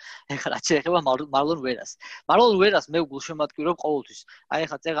რა ეხა რაც შეეხება მარლონ ვერას მე გულშემატკივრობ ყოველთვის აი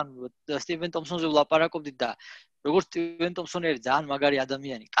ეხა წეგან სტივენ ტომსონზე ვლაპარაკობდით და როგორც სტივენ ტომსონი არის ძალიან მაგარი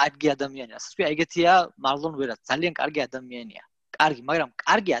ადამიანი კარგი ადამიანი ასე ვთქვი ეგეთია მარლონ ვერას ძალიან კარგი ადამიანია კარგი მაგრამ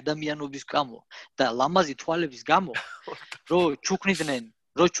კარგი ადამიანობის გამო და ლამაზი თვალების გამო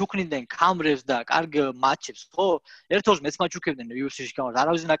რო ჩუქნიდნენ კამერებს და კარგ მატჩებს, ხო? ერთ-ორს მეც მაჩუქებდნენ UFC-ში გამო,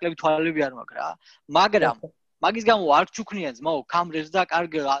 არავის ნაკლები თვალები არ მაქვს რა. მაგრამ მაგის გამო არ ჩუქნიან ძმაო კამერებს და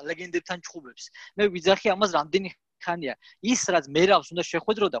კარგ ლეგენდებთან ჭუბებს. მე ვიძახი ამას რამდენი ხანია. ის რაც მერავს უნდა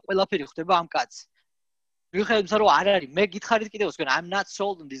შეხვედრო და ყველაფერი ხდება ამ კაცს. მიუხედავად იმისა, რომ არ არის, მე გითხარით კიდევ თქვენ I'm not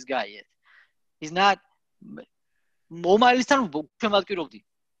sold on this guy yet. He's not მომალისთან შემატკივრობდი.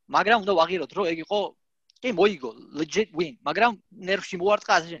 მაგრამ უნდა ვაღიროთ, რომ ეგ იყო კი მოიგო legit win მაგრამ ნერვში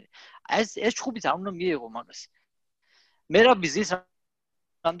მოარტყა ეს ჭუბიც არ უნდა მიიღო მაგას მერაბის ის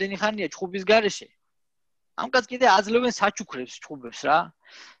რამდენი ხანია ჭუბის გარეშე ამ კაც კიდე აძლევენ საჩუქრებს ჭუბებს რა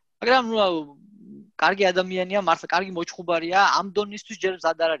მაგრამ კარგი ადამიანია მართლა კარგი მოჭუბარია ამ დონისთვის ჯერ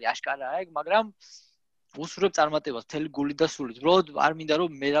მზად არ არის აშკარაა ეგ მაგრამ უსურვებ წარმატებას მთელი გული და სულით უბრალოდ არ მინდა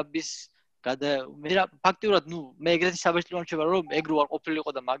რომ მერაბის მე ფაქტიურად მე ეგრეთი საბეჭდილო რჩება რომ ეგ რო არ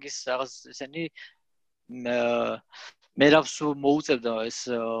ყოფილიყო და მაგის რაღაც ესენი მერავს მოუწევდა ეს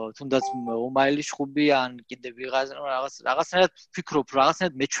თუნდაც ომაილის ჭუბი ან კიდე რაღაცნაირად ფიქრობ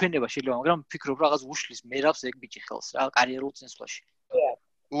რაღაცნაირად მეჩვენება შეიძლება მაგრამ ფიქრობ რაღაც უშლის მერავს ეგ ბიჭი ხელს რა კარიერულ წინსვლაში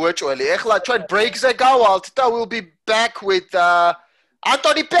უეჭველი ეხლა ჩვენ break-ზე გავალთ და we'll be back with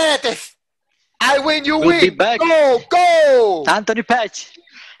Anthony Pettis I win you win go Anthony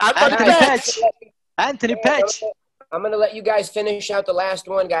Pettis I'm going to let you guys finish out the last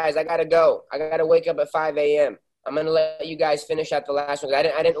one, guys. I got to go. I got to wake up at 5 a.m. I'm going to let you guys finish out the last one. I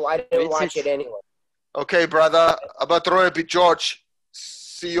didn't watch it anyway. Okay, brother. Abatroebi George.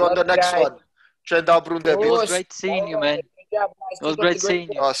 See you on the next one. It was great seeing you, man. Good job, guys. It was great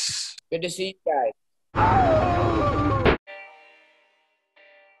seeing you. Good to see you guys.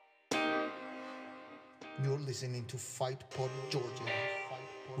 You're listening to Fight Pod Georgia.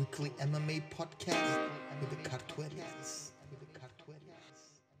 Weekly MMA podcast with the Cartuerians.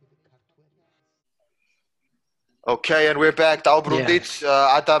 Okay, and we're back. Dabrundit,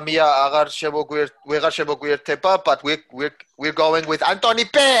 Adamia ვეღარ შემოგვიერთება, but we're going with Anthony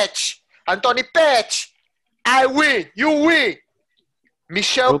Petch. Anthony Petch. I win, you win.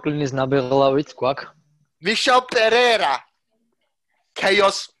 Michel Brooklyn-ის ნაბეღლავით გვაქვს. Michel Pereira.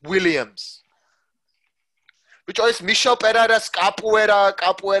 Chaos Williams. Which is Michel Pereira's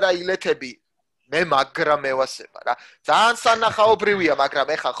კაპუერა ილეთები. მე მაგრამ მევასება რა. ძალიან სანახაობრივია, მაგრამ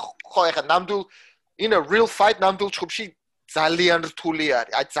ეხა ნამდვილ in a real fight ნამდვილ ჩხუბში ძალიან რთული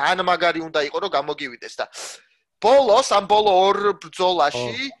არის. აი ძალიან მაგარი უნდა იყო რომ გამოგივიდეს და ბოლოს ამ ბოლო ორ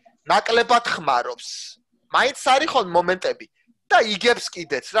ბრძოლაში ნაკლებად ხმარობს. მაინც არის ხომ მომენტები და იგებს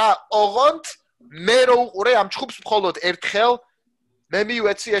კიდეც რა. ოღონდ მე რო უყურე ამ ჩხუბს მხოლოდ ერთხელ მე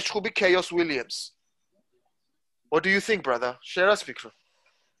მივეცი ეს ჩხუბი Chaos Williams. What do you think, brother? Share us ფიქრო.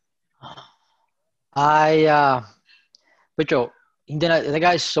 But the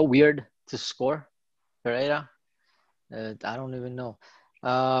guy is so weird to score. Pereira. I don't even know.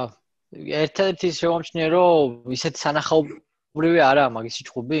 ერთ-ერთი შემომჩნია რომ ისეთ სანახაობრივი არა მაგის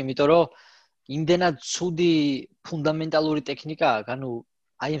ჩხუბი, იმიტომ რომ იმდენად ცუდი ფუნდამენტალური ტექნიკაა, ანუ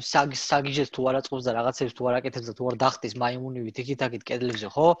აი ამ საგიჟეს თუ არ აწყობს და რაღაცებს თუ არ აკეთებს და თუ არ დახტის მაიმუნივით იქით-აქით კედლებზე,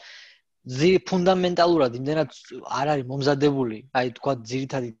 ხო? ფუნდამენტალურად იმდენად არ არის მომზადებული, აი თქვა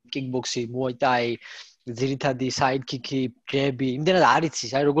ძირითადი კიკბოქსი, muay thai, ძირითადი საიდკიკი, ჯები, იმდენად არ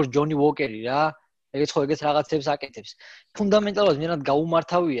იცის, აი როგორც ჯონი უოკერი რა. ეგეც ხო ეგეც რაღაცებს აკეთებს. ფუნდამენტალურად მიანად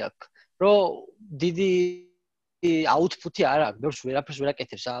გაუმართავი აქვს, რომ დიდი აუთპუტი არ აქვს, ბევრს ვერაფერს ვერ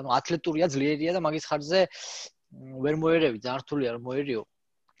აკეთებს. ანუ ათლეტურია, ძლიერია და მაგის ხარჯზე ვერ მოერევი, ძალიან რთულია რომ მოერიო.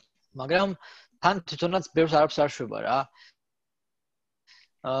 მაგრამ თან თვითონაც ბევრს არაფერს არ შვება რა.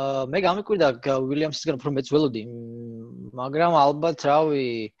 მე გამიკვირდა უილიამსისგან უფრო მეც ველოდი, მაგრამ ალბათ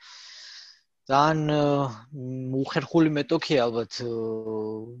რავი ძალიან უხერხული მეტოქი ალბათ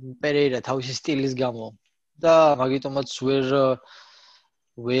პერეირა თავისი სტილის გამო და მაგიტომაც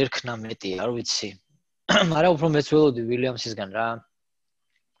ვერ ქნა მეტი, არ ვიცი. მაგრამ უფრო მეც ველოდი უილიამსისგან რა.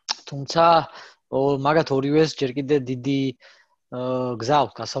 თუმცა მაგათ ორივეს ჯერ კიდე დიდი გზა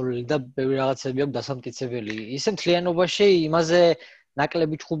აქვს გასავლელი და ბევრი რაღაცები აქვს დასამტკიცებელი. ისე მთლიანობაში იმაზე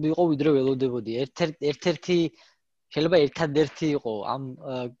ნაკლები ჩხუბი იყო ვიდრე ველოდებოდი. ერთ-ერთი შეიძლება ერთადერთი იყო ამ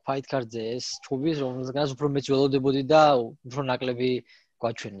fight card-ზე ეს ჩხუბი, რომელზეც უფრო მეც ველოდებოდი და უფრო ნაკლები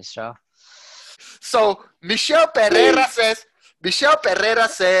გვაჩვენეს რა. So, Michel Pereira says,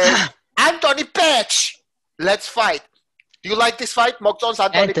 Anthony Petch, let's fight. Do you like this fight? Mokton's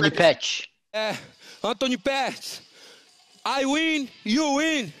Anthony Petch. Anthony Petch. I win, you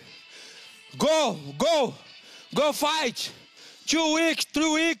win. Go fight. 2 weeks,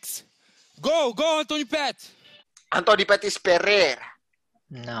 3 weeks. Go Anthony Petch. Anthony Pettis Pereira.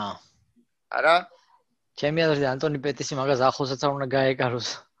 No. არა? ჩემი აზრით ანტონი პეტისი მაგას ახლოსაც არ უნდა გაეკაროს.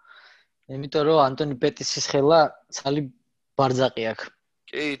 იმიტომ რომ ანტონი პეტისის ხელა ცალი ბარძაყი აქვს.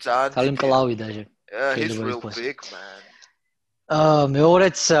 კი, ძალიან. ცალი მკლავი დაჟე. He's real big, man.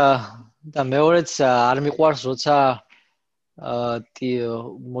 მეორეც არ მიყვარს როცა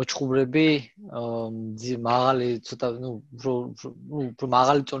მოჩხუბრები მაღალი ცოტა უფრო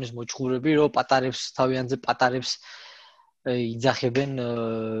მაღალი წონის მოჩხუბრები რომ თავიანთზე პატარებს იძახებენ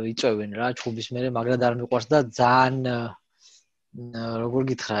იწევენ რა ჩხუბის მერე მაგრად არ მიყვარს და ძალიან როგორ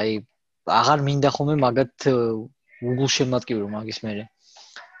გითხრა აი აღარ მინდა ხოლმე მაგათ უგულშემატკივრო მაგის მერე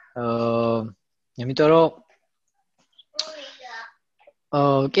იმიტომ რომ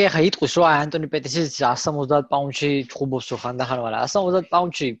კი ახლა იტყვის რომ ანტონი პეტისი 170 პაუნდში ჩხუბობს რო ხანდახან მაგრამ 170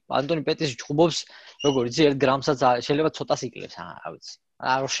 პაუნდში ანტონი პეტისი ჩხუბობს როგორ იცი 1 გრამსაც შეიძლება ცოტას იკლებს რა ვიცი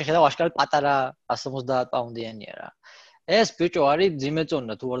არ შეხედავ აშკარად პატარა 170 პაუნდიანია რა ეს ბიჭო არის ძიმე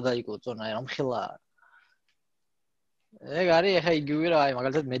წონა თუ არ დაიკლო წონა რა მხილა ეგ არის ახლა იგივე რა აი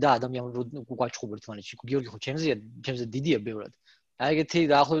მაგალითად მე და ადამიანი გვაჩხუბ ერთმანეთში გიორგი ხო ჩემზე დიდია ბევრად აი ეგეთი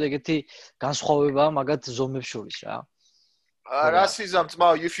დაახლოებით ეგეთი განსხვავება მაგათ ზომებს შორის რა რასიზმ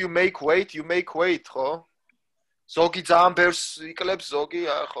ძმაო if you make weight you make weight ხო ზოგი ძალიან ბევრს იკლებს ზოგი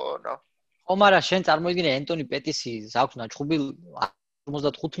ხო რა ხო მაგრამ შენ წარმოიდგინე ანტონი პეტისი აქვს ნაჩხუბი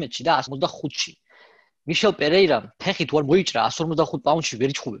 55-ში და 125-ში მიშელ პერეირამ ფეხი თუ არ მოიჭრა 155 პაუნდში ვერ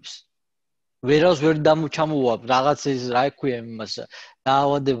იჩხუბებს ვერავს ვერ ჩამოვა რაღაც ის რა ექვია იმას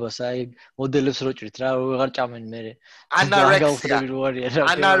დაავადებას აი მოდელებს რო ჭრით რა ვეღარ ჭამენ მე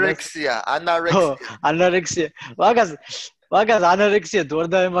ანორექსია მაგას ანორექსია თუ არ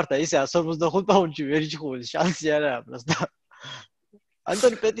დაემართა ისე 155 პაუნდში ვერ იჩხუბებს შანსი არა აქვს და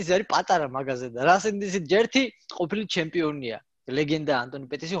ანტონი პეტისი არის პატარა მაგაზე და რასენდისი ჯერთი ყოფილი ჩემპიონია ლეგენდა ანტონი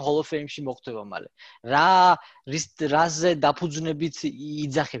პეტისი Hall of Fame-ში მოხვდება მალე. რაზე დაფუძნებით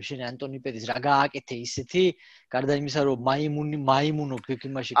იძახებს შენ ანტონი პეტის, რა გააკეთე ისეთი, გარდა იმისა, რომ მაიმუნო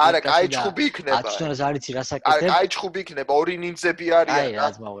გეკიმაში არა, კაი ჭუბი იქნება. აცნას არ იცი რას აკეთებ. კაი ჭუბი იქნება, ორი ნინძები არიან. აი რა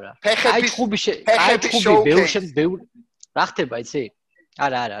ძმაურა. ფეხები ბევრი რა ხდება, იცი?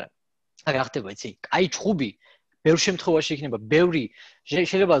 არა. რა ხდება, იცი? კაი ჭუბი ბევრ შემთხვევაში იქნება, ბევრი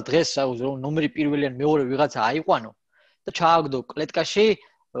შეიძლება დღეს რომ ნომერი პირველი ან მეორე ვიღაცა აიყვანო და ჩააგდო კლეტკაში,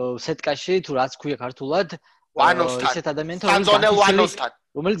 სეტკაში თუ რაც ქვია ქართულად, ისეთ ადამიანთან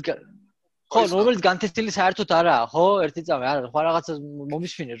რომელიც განთესილი საერთოდ არაა, ხო? ერთი წამი არა, ხო რაღაცა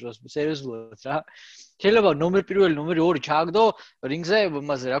მომისვინე რომ სერიოზულად რა. შეიძლება ნომერი პირველი, ნომერი ორი ჩააგდო რინგზე,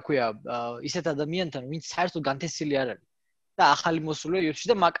 იმაზე რა ქვია, ისეთ ადამიანთან, ვინც საერთოდ განთესილი არ არის. და ახალი მოსულე UFC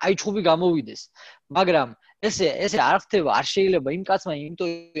და მაგ აი ჭუბი გამოვიდეს. მაგრამ ესე არ ხდება, არ შეიძლება იმ კაცმა იმიტომ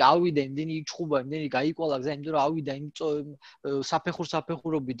ავიდა იმდენი ჭუბა, იმდენი გაიყვალა გზა, იმიტომ რომ ავიდა იმ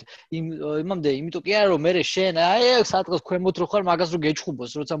საფეხურობით იმამდე, იმიტომ კი არა რომ მე შენ აი სადღაც ქვემოთ რო ხარ, მაგას რო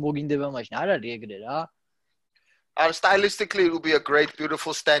გეჭუბოს, როცა მოგინდება მაშინ. არ არის ეგრე რა. Stylistically it will be a great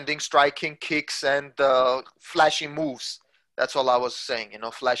beautiful standing striking kicks and flashy moves. That's all I was saying,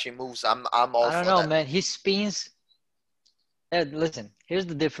 flashy moves. I'm all for that. I don't know, man. His spins. Listen, here's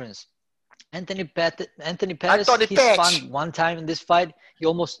the difference. Anthony Pettis, he spun one time in this fight. He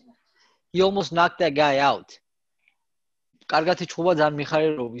almost knocked that guy out. კარგად იჭუბა ძალიან მიხარი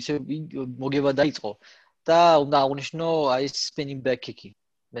რომ ისე მოგება დაიწყო და უნდა აღნიშნო აი spinning back kick-ი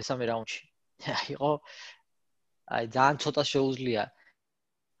მესამე რაუნდში. იყო აი ძალიან ცოტა შეუძლია.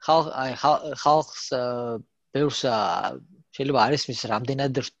 ხალხს ბევრს შეიძლება არ ისმის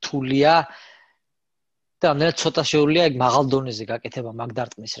რამდენად რთულია და რამდენად ცოტა შეუძლია ეგ მაღალ დონეზე გაკეთება მაგ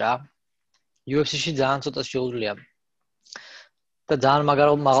დარტყმის რა. UFC-ში ძალიან ცოტა შეუძლია. და ძალიან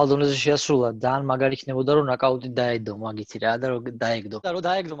მაღალ დონეზე შეასრულა, ძალიან მაგარი იქნებოდა რომ ნაკაუტი დაედო მაგითი რა და რომ დაეგდო. და რომ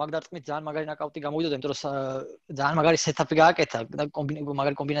დაეგდო მაგ დარტყმით ძალიან მაგარი ნაკაუტი გამოვიდოდა, იმიტომ რომ ძალიან მაგარი სეტაპი გააკეთა და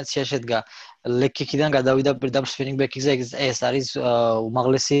მაგარი კომბინაცია შედგა. ლეგ კიკიდან გადავიდა პირდაპირ spinning back-ზე, ეს არის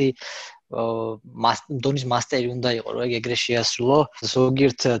უმაღლესი დონის მასტერი უნდა იყოს, რომ ეგრე შეასრულო.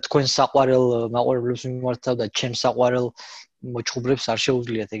 ზოგიერთ თქვენ საყვარელ მაყურებლებს მიმართავ და ჩემს საყვარელ მოჭუბრებს არ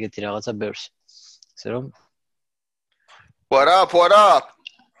შეუძლიათ ეგეთი რაღაცა ბევრს. ესე რომ What up?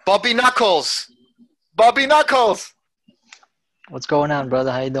 Bobby Knuckles. What's going on,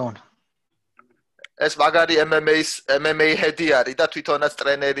 brother? How you doing? Es magari MMA headi ari da twitonats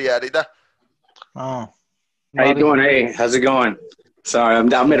treneri ari da. Oh. How you doing? Hey, how's it going? Sorry,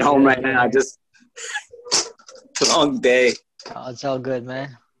 I'm at home right now. Just it's a long day. Oh, it's all good,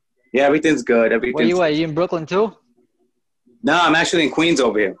 man. Yeah, everything's good. Where you at? You in Brooklyn too? No, I'm actually in Queens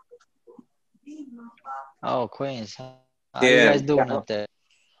over here. Oh, Queens. How you guys doing up there?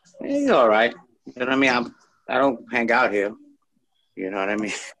 It's all right. You know what I mean? I don't hang out here. You know what I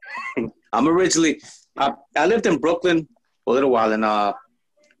mean? I'm originally I lived in Brooklyn for a little while in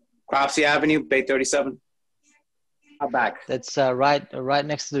Cropsey Avenue, Bay 37. I'm back. That's right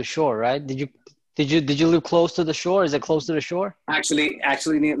next to the shore, right? Did you live close to the shore? Is it close to the shore? Actually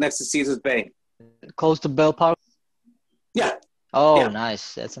next to Caesars Bay. Close to Bell Park? Yeah. Oh, yeah.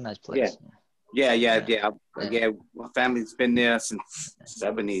 Nice. That's a nice place. Yeah. My family's been there since the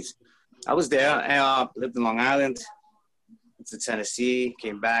 70s. I was there. I lived in Long Island. Went to Tennessee.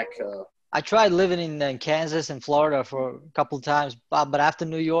 Came back. I tried living in Kansas and Florida for a couple of times, but after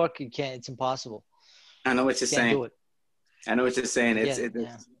New York, you can't. It's impossible. I know what you're saying. Do it. I know what you're saying. It's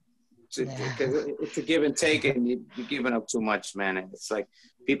a give and take, and you're giving up too much, man. It's like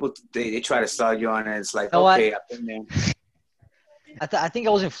people they try to sell you on it. It's like, okay, I've been there. I think I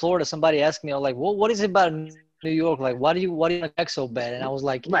was in Florida. Somebody asked me, like, what is it about New York? Like, why do you like so bad? And I was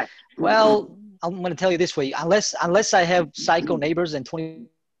like, well, I'm going to tell you this way. Unless I have psycho neighbors and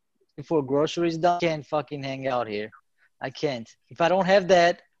 24 groceries done, I can't fucking hang out here. I can't. If I don't have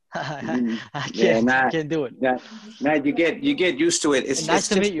that, I can't do it. Nah, you get used to it. It's nice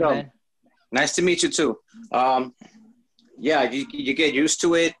to meet you, man. Nice to meet you too. Yeah, you get used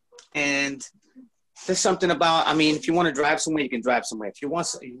to it, and there's something about. I mean, if you want to drive somewhere, you can drive somewhere. If you want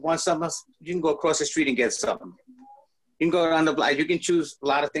something else, you can go across the street and get something. You can go around the block. You can choose a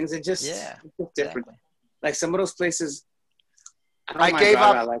lot of things. It's just different. Exactly. Like some of those places. I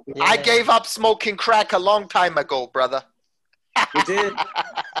gave up smoking crack a long time ago, brother. You did.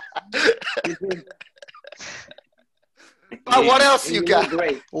 But what else you got?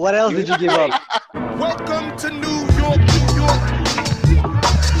 Great. What else did you give up? Welcome to New York, New York.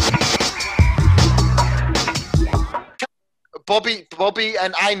 Bobby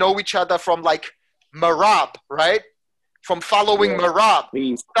and I know each other from like Marab, right? from following Marab.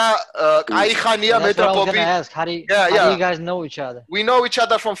 Please. Aïkhania That's what I was Metabobi. gonna ask. How do Yeah, you guys know each other? We know each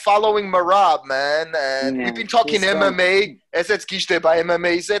other from following Marab, man, and Yeah, we've been talking he's MMA. Esetz gishdeba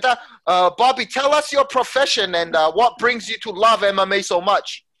MMA zeta. Bobby, tell us your profession and what brings you to love MMA so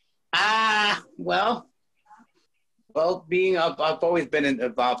much. Well, I've always been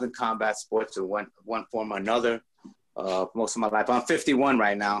involved in combat sports in one form or another. Most of my life. I'm 51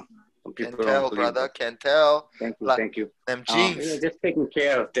 right now. Can tell, brother. Can tell. Thank you. Them jeans. Just taking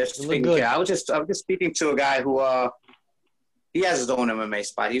care. I was just speaking to a guy who he has his own MMA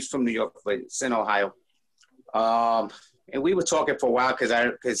spot. He's from New York, but it's in Ohio. And we were talking for a while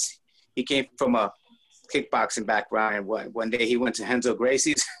because he came from a kickboxing background, and one day he went to Renzo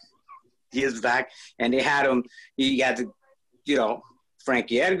Gracie's years back, and they had him. He had to,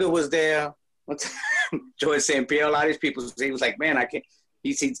 Frankie Edgar was there. George St. Pierre, a lot of these people. He was like, man, I can't.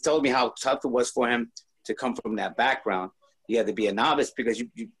 He told me how tough it was for him to come from that background. You had to be a novice because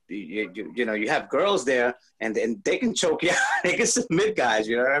you have girls there and they can choke you. They can submit guys.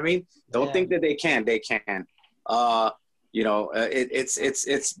 You know what I mean? Don't think that they can. They can. But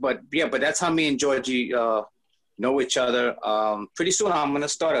that's how me and Georgie know each other. Pretty soon I'm gonna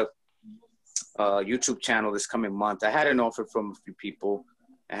start a YouTube channel this coming month. I had an offer from a few people.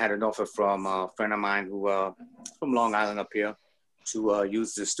 I had an offer from a friend of mine who from Long Island up here to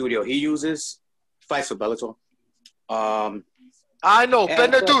use the studio he uses. Fights for Bellator. I know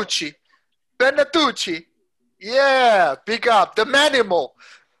Beneducci. Yeah, big up the Manimal.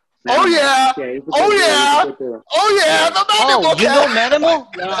 Oh yeah, the Manimal. Oh, you know Manimal?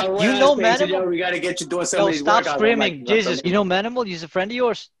 You know Manimal? We gotta get you doing some of these stop workouts. screaming, Jesus! You know Manimal? He's a friend of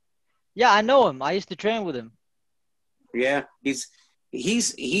yours? Yeah, I know him. I used to train with him. Yeah, he's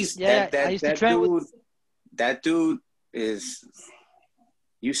Yeah, I used to train dude. with. That dude is.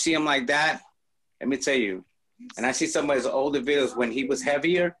 You see him like that. Let me tell you. And I see some of his older videos when he was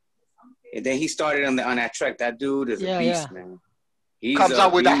heavier, and then he started on that track. That dude is a beast, man. He comes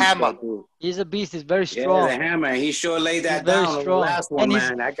out with a hammer. He's a beast. He's very strong. Yeah, the hammer. He sure laid that down on the last one,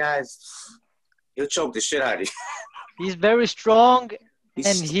 man. That guy's, he'll choke the shit out of you. He's very strong,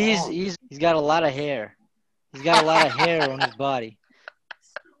 he's got a lot of hair. He's got a lot of hair on his body.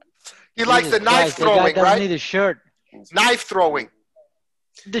 He likes the knife throwing, right? Doesn't need a shirt. Knife throwing.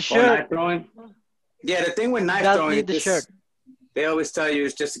 The shirt. Knife throwing? Yeah, the thing with knife throwing is they always tell you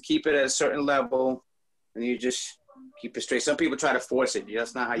is just to keep it at a certain level, and you just keep it straight. Some people try to force it.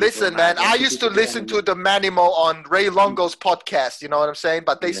 That's not how you listen, man. I used to listen to the Manimal on Ray Longo's podcast. You know what I'm saying?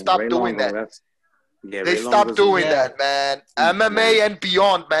 But they stopped doing that. They stopped doing that, man. MMA and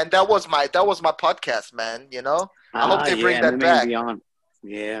beyond, man. That was my podcast, man. You know. I hope they bring that back.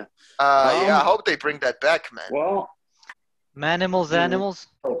 Yeah. I hope they bring that back, man. Well, animals.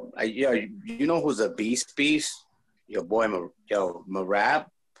 Yeah, you know who's a beast? Your boy, Marab.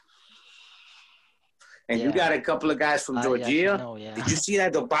 And you got a couple of guys from Georgia. Did you see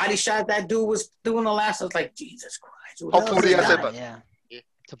that? The body shot that dude was doing the last? I was like, Jesus Christ.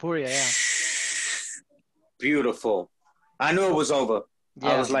 Topuria, yeah. Beautiful. I knew it was over. Yeah.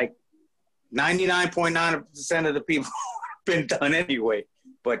 I was like, 99.9% of the people been done anyway.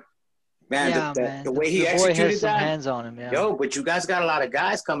 But man, the way he executed that, hands on him, but you guys got a lot of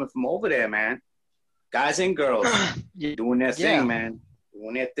guys coming from over there, man. Guys and girls doing their thing, man.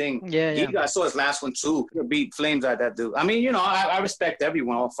 Doing their thing. Giga, I saw his last one too. He beat flames out that dude. I mean, I respect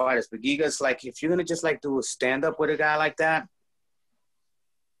everyone, all fighters, but Giga's like, if you're gonna just like do a stand up with a guy like that,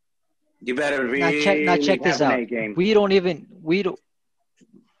 you better really check this out. We don't even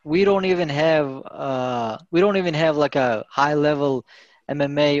have like a high level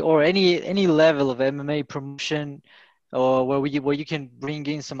MMA or any level of MMA promotion, or where you can bring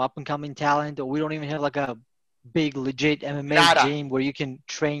in some up and coming talent, or we don't even have like a big legit MMA gym where you can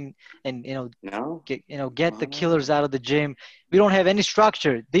train and get the killers out of the gym. We don't have any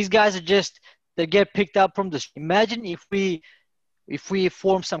structure. These guys are they get picked up from the. Imagine if we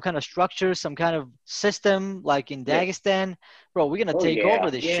form some kind of structure, some kind of system like in Dagestan, bro, we're gonna take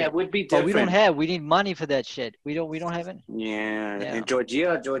over this shit. Yeah, it would be different. But we need money for that shit. We don't have it. Yeah. And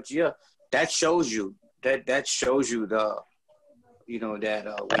Georgia, that shows you that shows you that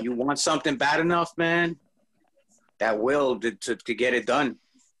when you want something bad enough, man, that will to get it done.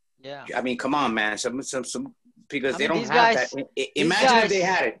 Yeah. I mean, come on, man. Some because they don't have that. Imagine if they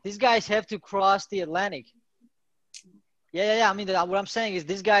had it. These guys have to cross the Atlantic. Yeah. I mean, what I'm saying is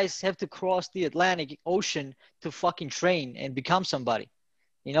these guys have to cross the Atlantic Ocean to fucking train and become somebody.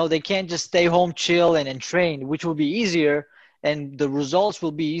 They can't just stay home, chill, and train, which will be easier, and the results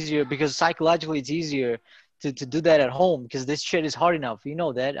will be easier because psychologically it's easier to do that at home because this shit is hard enough. You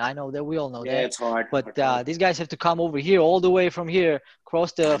know that. I know that. We all know that. Yeah, it's hard. But these guys have to come over here all the way from here,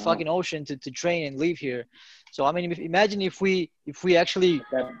 cross the fucking ocean to train and live here. So I mean, imagine if we actually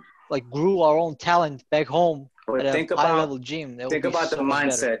like grew our own talent back home at a high level gym. Think about the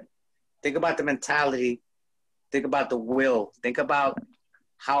mindset. Think about the mentality. Think about the will. Think about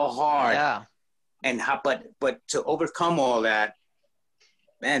how hard. Yeah. And how, but to overcome all that,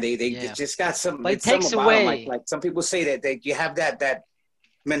 man, they just got some. But it takes away. Like some people say that you have that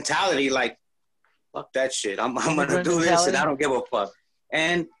mentality, like fuck that shit. I'm gonna do this, and I don't give a fuck.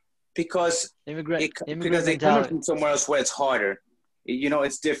 And because because they come from somewhere else where it's harder, you know,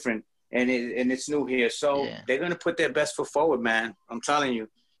 it's different, and it's new here, so they're gonna put their best foot forward, man. I'm telling you,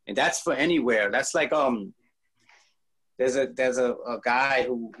 and that's for anywhere. That's like there's a guy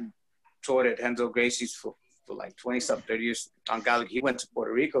who taught at Renzo Gracie's for like 20-something, 30 years on Gallagher. He went to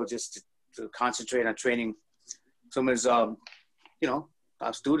Puerto Rico just to concentrate on training some of his, you know,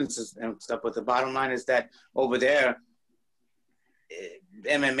 students and stuff. But the bottom line is that over there,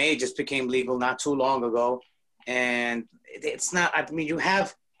 MMA just became legal not too long ago. And it's not, I mean, you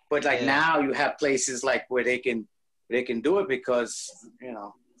have, but like now you have places like where they can do it because, you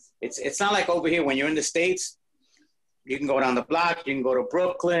know, it's not like over here when you're in the States. You can go down the block, you can go to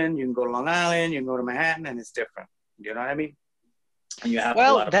Brooklyn, you can go to Long Island, you can go to Manhattan, and it's different. You know what I mean? And you have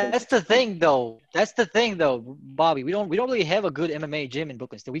that's the thing, though. That's the thing, though, Bobby. We don't really have a good MMA gym in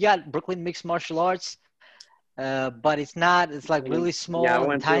Brooklyn. So we got Brooklyn Mixed Martial Arts, but it's not. It's like really small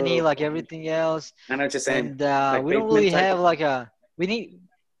and tiny, like everything else. I know what you're saying. And like we don't really have like a. We need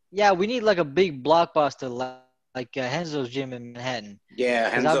like a big blockbuster like Henzo's gym in Manhattan. Yeah,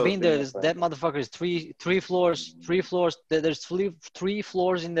 because I've been there. That motherfucker is three floors. There's three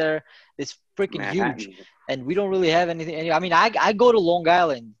floors in there. It's freaking Manhattan. Huge, and we don't really have anything. I mean, I go to Long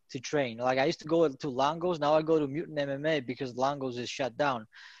Island to train. Like I used to go to Longos. Now I go to Mutant MMA because Longos is shut down.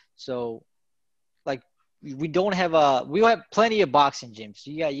 So, like, we have plenty of boxing gyms.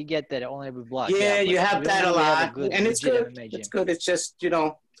 You get that on every block. Yeah, you have that a lot, and it's good. It's good. It's just, you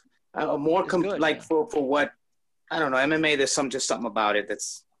know, more for what. I don't know, MMA. There's just something about it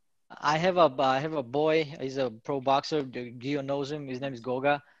that's. I have a boy. He's a pro boxer. Gio knows him. His name is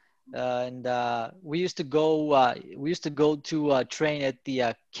Goga, and we used to go. To train at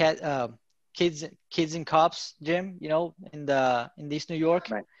the Kids and Cops gym. You know, in East New York.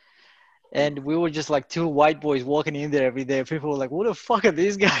 Right. And we were just like two white boys walking in there every day. People were like, "What the fuck are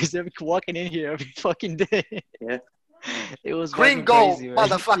these guys walking in here every fucking day?" Yeah. It was Gringo, crazy,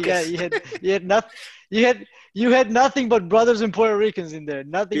 motherfuckers. You had nothing but brothers and Puerto Ricans in there.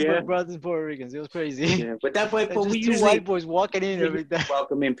 Nothing but brothers and Puerto Ricans. It was crazy. Yeah, but we usually two white boys walking in every day.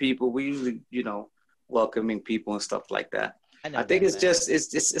 Welcoming people. We usually, you know, welcoming people and stuff like that. I think it's just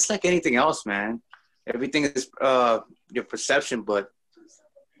it's like anything else, man. Everything is your perception. But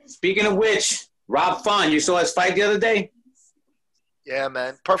speaking of which, Rob Font, you saw his fight the other day? Yeah,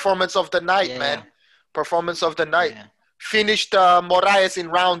 man. Performance of the night, man. Performance of the night. Yeah. Finished Moraes in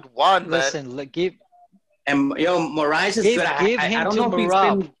round 1, man. Listen, Moraes is good. I don't know if he's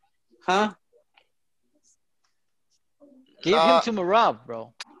been, huh? Give him to Marab,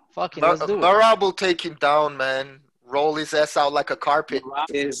 bro. Fucking let's do it. Marab will take him down, man. Roll his ass out like a carpet. Marab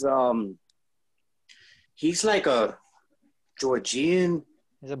he's like a Georgian.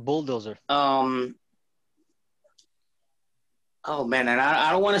 He's a bulldozer. Oh man, and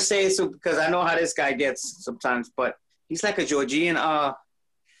I don't want to say it because I know how this guy gets sometimes, but he's like a Georgian. Oh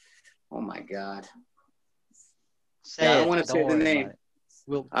my God. I don't want to say the name.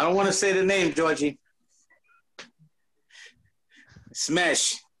 I don't want to say the name, Georgie.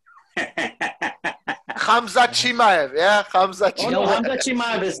 Smash. Khamzat Chimaev, yeah, Khamzat Chimaev.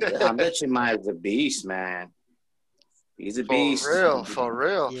 Khamzat Chimaev is a beast, man. He's a beast. For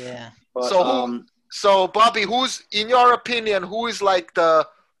real. Yeah. But, So, Bobby, in your opinion, who is like the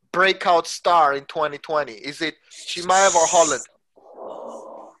breakout star in 2020? Is it Chimaev or Holland?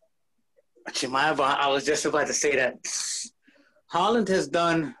 Chimaev, I was just about to say that. Holland has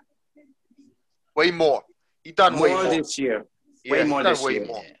done way more. He done way more this year. Way more this year.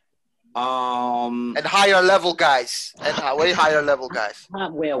 And higher level guys. Way higher level guys.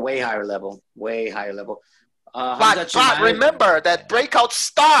 Way higher level. Way higher level. But remember that breakout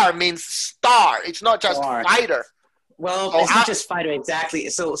star means star. It's not just fighter. Well, it's not just fighter, exactly.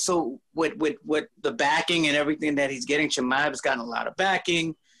 So with the backing and everything that he's getting, Chimaev's gotten a lot of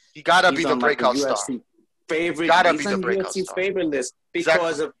backing. He gotta be the breakout star. Favorite. Gotta be the breakout star. Favorite list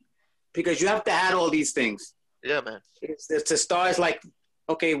because you have to add all these things. Yeah, man. It's stars like,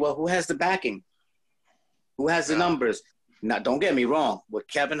 okay, well, who has the backing? Who has the numbers? Now, don't get me wrong. What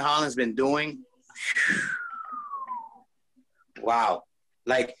Kevin Holland's been doing. Wow.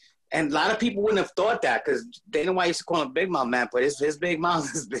 Like, and a lot of people wouldn't have thought that because they know why I used to call him Big Mouth Man, but his big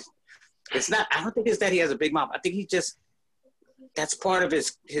mouth is big. It's not. I don't think it's that he has a big mouth. I think he just. That's part of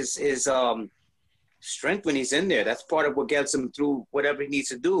his strength when he's in there. That's part of what gets him through whatever he needs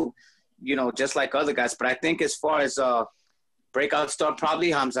to do. You know, just like other guys. But I think as far as breakout star,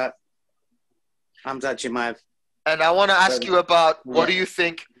 probably Khamzat Chimaev. And I want to ask you about what do you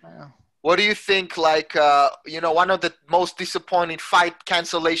think? What do you think? Like, one of the most disappointing fight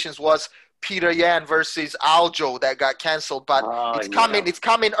cancellations was Peter Yan versus Aljo that got canceled, but it's coming. It's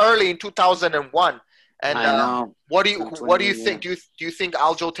coming early in 2001. And what do you think? Do you think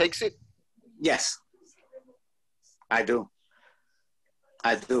Aljo takes it? Yes, I do.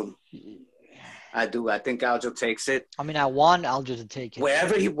 I think Aljo takes it. I mean, I want Aljo to take it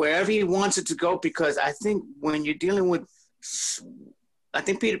wherever he wants it to go, because I think when you're dealing with, I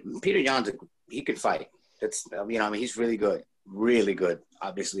think Peter Yan, he could fight. That's he's really good,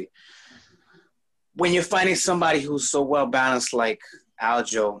 obviously. When you're fighting somebody who's so well balanced like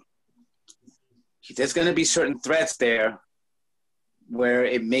Aljo, there's going to be certain threats there where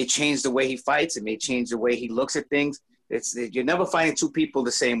it may change the way he fights. It may change the way he looks at things. You're never fighting two people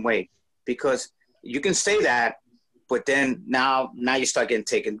the same way, because you can say that, but then now you start getting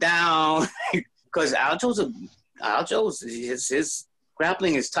taken down because Aljo's his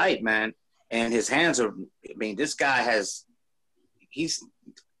grappling is tight, man, and his hands are. I mean, this guy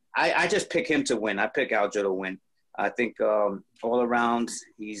I just pick him to win. I pick Aljo to win. I think all around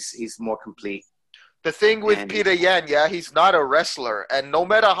he's more complete. The thing with Peter Yan, he's not a wrestler, and no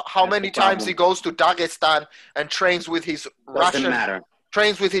matter how many times he goes to Dagestan and trains with his Russian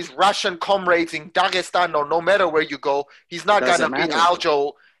comrades in Dagestan, or no matter where you go, he's not gonna beat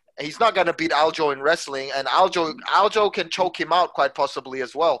Aljo. He's not gonna beat Aljo in wrestling, and Aljo can choke him out quite possibly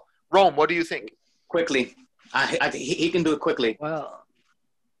as well. Rome, what do you think? Quickly, I think he can do it quickly. Well,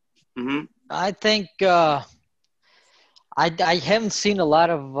 I think I haven't seen a lot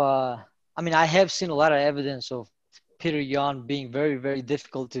of. I have seen a lot of evidence of Peter Yan being very, very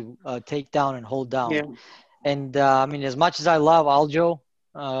difficult to take down and hold down. Yeah. And, as much as I love Aljo,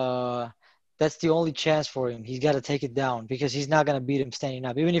 that's the only chance for him. He's got to take it down because he's not going to beat him standing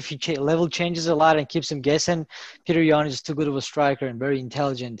up. Even if he level changes a lot and keeps him guessing, Peter Yan is too good of a striker and very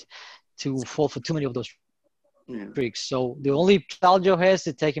intelligent to fall for too many of those tricks. So the only Aljo has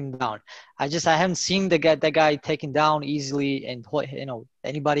to take him down. I haven't seen that guy taken down easily, and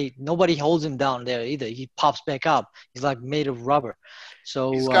nobody holds him down there either. He pops back up. He's like made of rubber.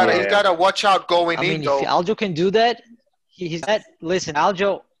 So he's got to watch out going in. Though if Aljo can do that, listen,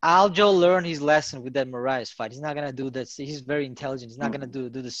 Aljo learned his lesson with that Moraes fight. He's not gonna do that. He's very intelligent. He's not gonna do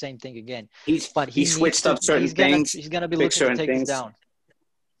the same thing again. He switched up certain things. He's gonna be looking to take things down.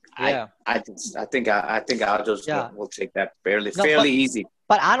 Yeah, I think Aljo will take that fairly easy.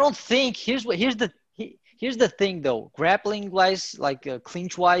 But I don't think here's the thing though. Grappling wise, like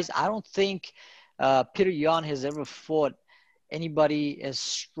clinch wise, I don't think Peter Yan has ever fought anybody as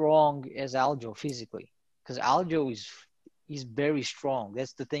strong as Aljo physically, because Aljo he's very strong.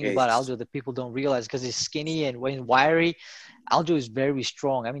 That's the thing about Aljo that people don't realize, because he's skinny and wiry. Aljo is very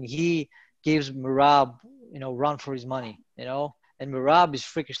strong. I mean, he gives Merab run for his money, And Merab is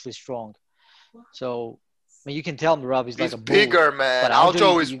freakishly strong. So, you can tell Merab is like a bull. Bigger, man. But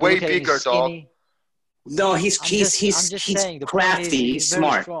Aljo is way bigger, dog. No, he's crafty. He's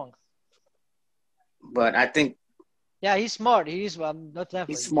smart. But I think. Yeah, he's smart. He's not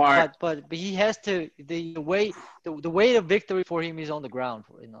definitely. He's smart. But he has to the way of victory for him is on the ground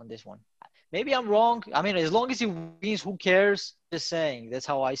on this one. Maybe I'm wrong. As long as he wins, who cares? Just saying. That's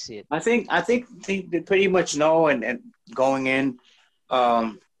how I see it. I think they pretty much know and going in,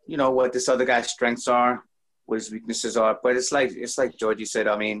 what this other guy's strengths are, what his weaknesses are. But it's like Georgie said.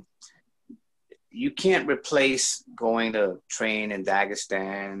 You can't replace going to train in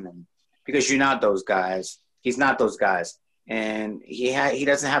Dagestan, because you're not those guys. He's not those guys, and he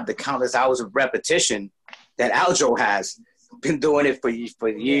doesn't have the countless hours of repetition that Aljo has. Been doing it for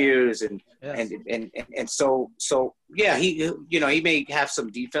years, and so he may have some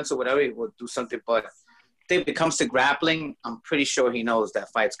defense or whatever. He will do something, but if it comes to grappling, I'm pretty sure he knows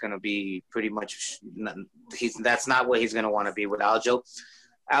that fight's gonna be pretty much. That's not where he's gonna want to be with Aljo.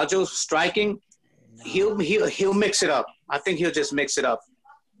 Aljo's striking, he'll mix it up. I think he'll just mix it up.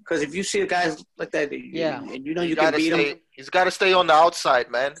 Because if you see guys like that, and you can beat him, he's got to stay on the outside,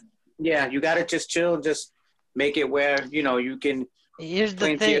 man. Yeah, you got to just chill, just make it where you can. Here's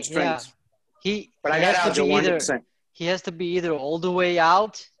the thing, But I got Aljo 100%. He has to be either all the way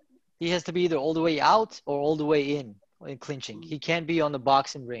out. He has to be either all the way out or all the way in clinching. He can't be on the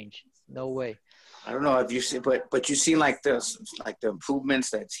boxing range. No way. I don't know if you see, but you seen like the improvements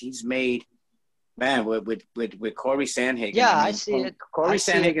that he's made, man. With Corey Sandhagen. Yeah, I see it. Corey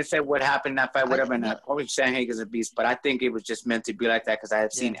Sandhagen said what happened in that fight, whatever. And Corey Sandhagen is a beast, but I think it was just meant to be like that because I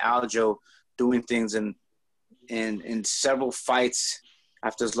had seen Aljo doing things in several fights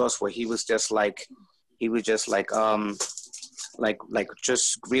after his loss where he was just like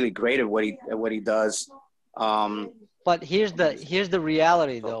just really great at what he does. But here's the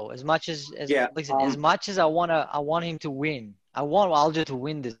reality though. As much as I want him to win. I want Aljo to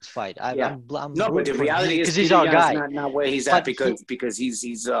win this fight. I'm but the reality is he's our guy. Not where he's at because he's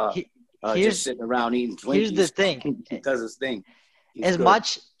just sitting around eating Twinkies. Here's the thing. He does his thing. As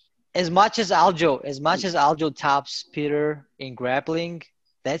much as Aljo tops Peter in grappling,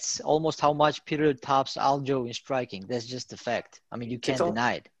 that's almost how much Peter tops Aljo in striking. That's just a fact. I mean, you can't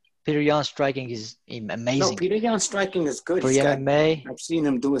deny it. Peter Yan's striking is amazing. No, Peter Yan's striking is good. For MMA. I've seen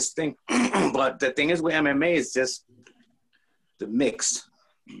him do his thing. But the thing is with MMA is just the mix,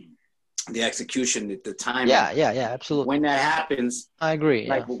 the execution, the time. Yeah, absolutely. When that happens, I agree.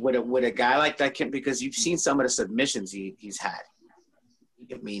 Like with a guy like that, because you've seen some of the submissions he's had.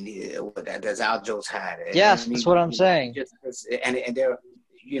 I mean, that Aljo's had. Yes, that's what I'm saying. And they're,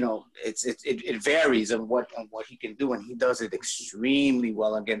 it varies on what he can do, and he does it extremely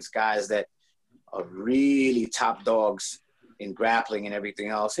well against guys that are really top dogs in grappling and everything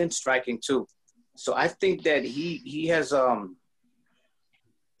else, and striking too. So I think that he has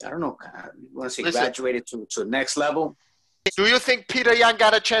I don't know, you want to say graduated to the next level. Do you think Peter Yan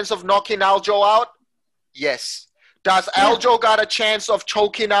got a chance of knocking Aljo out? Yes. Does Aljo got a chance of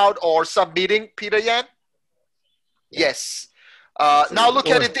choking out or submitting Peter Yan? Yes. Now look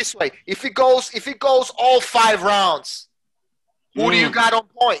at it this way. If it goes all 5 rounds, who do you got on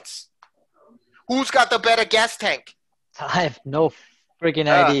points? Who's got the better gas tank? I have no freaking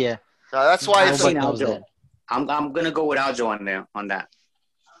idea. No, that's why it's Aljo. I'm gonna go with Aljo on that.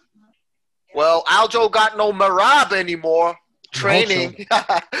 Well, Aljo got no Marab anymore. Training,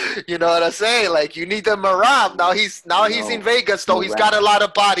 you know what I'm saying? Like, you need the Marab. Now he's in Vegas, though. He's got a lot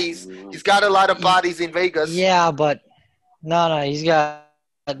of bodies. He's got a lot of bodies in Vegas. Yeah, but no,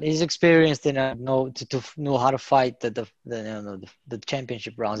 he's experienced enough to know how to fight the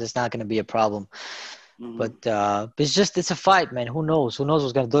championship rounds. It's not going to be a problem. But it's a fight, man. Who knows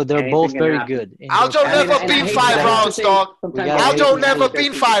what's going to do? They're both very good. Aljo never been 5 rounds, dog. Aljo never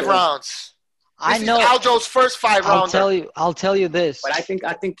been 5 rounds. I know Aljo's first 5 rounds. I'll tell you this. But I think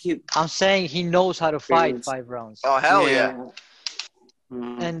I'm saying he knows how to fight 5 rounds. Oh, hell yeah.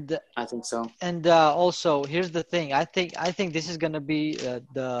 And I think so. And also, here's the thing. I think this is gonna be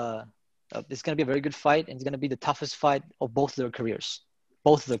it's gonna be a very good fight, and it's gonna be the toughest fight of both their careers.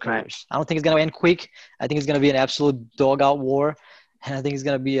 Right. I don't think it's gonna end quick. I think it's gonna be an absolute dog-out war, and I think it's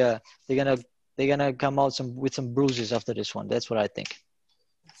gonna be they're gonna come out with some bruises after this one. That's what I think.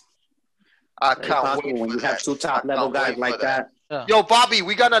 I can't wait when you have 2 top-level guys like that. Yeah. Yo, Bobby,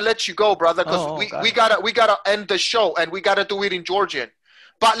 we gotta let you go, brother, because we gotta end the show, and we gotta do it in Georgian.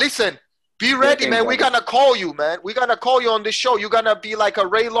 But listen, be ready, man. We're gonna call you, man. We're gonna call you on this show. You're gonna be like a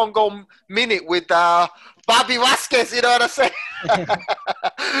Ray Longo minute with Bobby Vasquez. You know what I'm saying?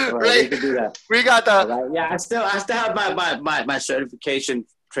 Right, we can do that. We got the. Right. Yeah, I still have my certification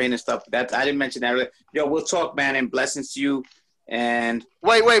training stuff. That I didn't mention that earlier. Yo, we'll talk, man, and blessings to you. And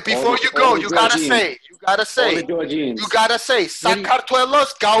wait, before you go, you gotta say, you gotta say,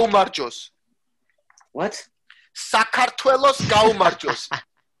 Sakartvelos gaumardjos. What? Sakartvelos gaumardjos.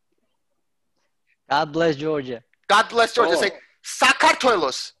 God bless Georgia. God bless Georgia. Say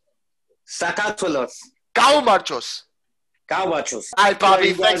Sakartvelos gaumardjos. Hi,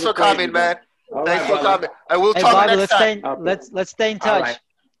 Bobby. Thanks for coming, man. Thanks for coming. I will talk Bobby, next time. Let's stay in touch. Right.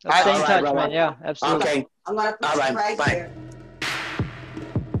 Let's stay in touch, right. man. Yeah, absolutely. Okay. I'm gonna put All you right. right Bye. there.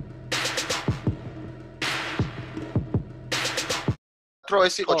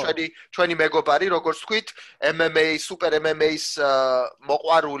 ეს იყო ჩვენი მეგობარი, როგორც თქვით, MMA, Super MMA-ის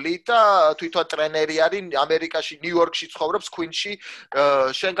მოყვარული და თვითონ ტრენერი არის ამერიკაში, ნიუ-იორკში ცხოვრობს, Queens-ში.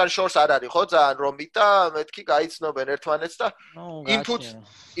 შენგან შორს არ არის ხო ძალიან რომი და მეთქი გაიცნობენ ერთმანეთს და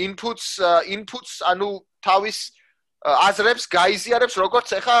inputs ანუ თავის აზრებს გაიზიარებს როგორც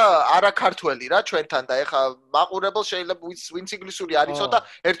ეხა არა ქართველი რა ჩვენთან და ეხა მაყურებელ შეიძლება ვინც ინგლისური არისო და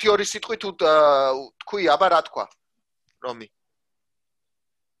 1-2 სიტყვით თქვი აბა რა თქვა რომი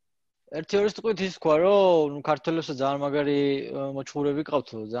 1-2 სიტყვით ის თქვა რომ ქართველებსა ძალიან მაგარი მოჩხურები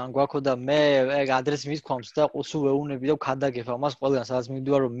ყავთო ძალიან გვაქო და მე ეგ ადრესს მithქვამს და ყუსუ ვეუნები და ვქადაგებ ამას ყველგან სადაც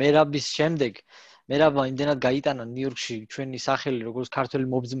მივდივარ რომ მერაბის შემდეგ მერაბა იმდენად გაიტანა ნიუ-იორკში ჩვენი სახელი როგორც ქართველი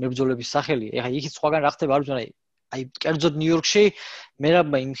მებრძოლების სახელი ეხა იქით სხვაგან რა ხდება არ ვიცი აი კერძოდ ნიუ-იორკში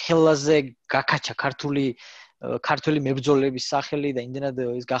მერაბა იმ ხელაზე გაკაჩა ქართული მებრძოლების სახელი და იმდენად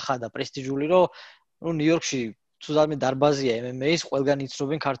ის გახადა პრესტიჟული, რომ ნუ ნიუ-იორკში თუდამე დარბაზია MMA-ის, ყველგან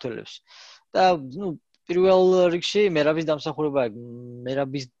იცნობენ ქართველებს. და ნუ პირველ რიგში მერაბის დამსახურება,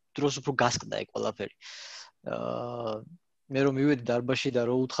 მერაბის დროს უფრო გასკდა ეგ ყველაფერი. მე რომ მივედი დარბაზში და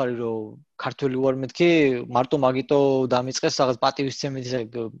რო უთხარი რომ ქართველი ვარ მეთქი, მარტო მაგიტო დამიწყეს რაღაც პატივისცემით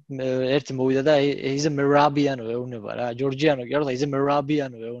ერთი მოვიდა და he's a Merabiano ეუნება რა, ჯორჯიანო კი არა, he's a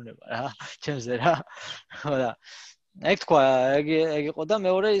Merabiano ეუნება რა, ჩემზე რა. და ეგ თქვა, ეგ იყო და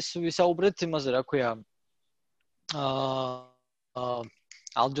მეორე ის ვისაუბრეთ იმაზე, რა ქვია.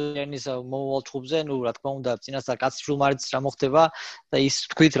 ალჯერიანის მომავალ ჯგუფზე, ნუ რა თქმა უნდა, წინასწარ კაცი შულმარიც რა მოხდება და ის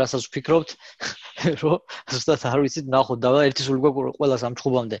თქვით, რასაც ვფიქრობთ, რომ ზუსტად არ ვიცით, ნახოთ და ერთი სული გვაქვს ყველას ამ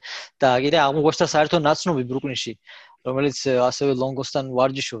ჯგუფამდე. და კიდე აღმოგვეშთა საერთო ნაცნობი ბრუკლინში, რომელიც ასევე ლონგოსთან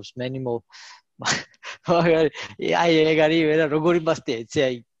ვარჯიშობს, მენიმო. აი ეგ არის ვერა როგორი მასტია, იცი,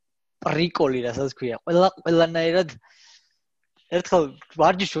 აი პრიკოლი რასაც ქვია. ყველანაირად ერთხელ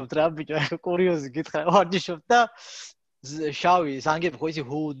ვარჯიშობთ რა ბიჭო, კურიოზი გითხრა, ვარჯიშობთ და შავი ზანგები ხო იცი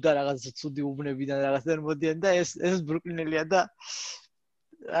ჰუდ და რაღაც ცუდი უბნებიდან რაღაცნაირ მოდიან და ეს ბრუკლინელია და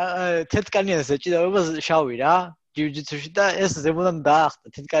თეთკანიანს ეჭიდაობას შავი რა ჯიუჯიტსუში და ეს ზემოდან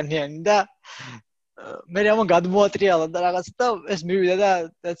დაახტა თეთკანიანი და მე ამან გადმოატრიალა და რაღაც და ეს მივიდა და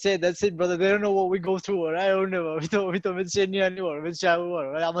that's it brother, they don't know what we go through რა ეუბნება ვიტო მე შენიანი ვარ, მე შავი ვარ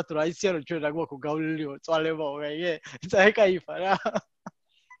რა ამა თუ რა იციან რომ ჩვენ რა გვაქვს გავლილი ვარ წვალებაო გაიგე და ეკაიფა რა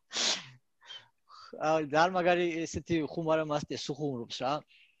ძალიან მაგარი ესეთი ხუმარა მასტია სუხუმრობს რა.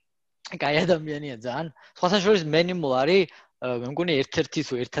 კაი ადამიანია ძალიან. სხვათა შორის მენიმულ არის, მე მგონი ერთ-ერთი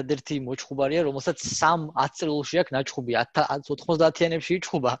თუ ერთადერთი მოჩხუბარია, რომელსაც 3-10 წელში აქვს ნაჩხუბი, 90-იანებში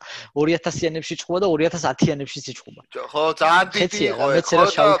იჩხუბა, 2000-იანებში იჩხუბა და 2010-იანებში იჩხუბა. ხო, ძალიან დიდი იყო. მეც რა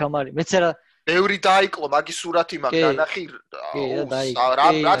შავი კამარი, მეც რა ბევრი დაიკლო, მაგის სურათი მაქვს დანახი.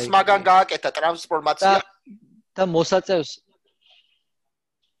 რაც მაგან გააკეთა ტრანსფორმაცია და მოსაწევს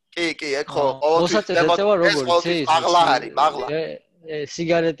კი, ეგ ხო, ყოველთვის მაღლა არის, მაღლა.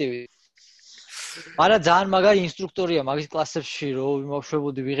 სიგარეტი. მაგრამ ძალიან მაგარი ინსტრუქტორია მაგის კლასებში, რომ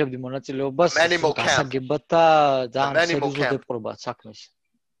იმავშვებოდი ვიღებდი მონაწილეობას, გასაგებად და ძალიან სერიოზულად ეპყრობა საქმეს.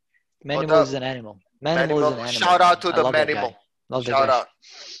 Manimal is an animal. Shout out to the Manimal.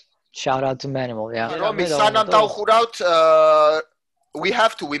 Shout out to Manimal, yeah. რომი სანამ დავხურავთ, we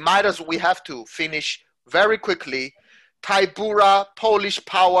have to finish very quickly. Tybura, Polish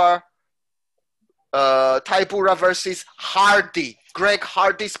Power, Tybura versus Hardy. Greg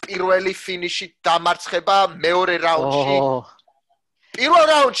Hardy's პირველი ფინიში დამარცხება მეორე რაუნდში. პირველ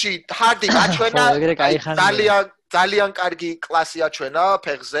რაუნდში Hardy აჩვენა ძალიან კარგი კლასი აჩვენა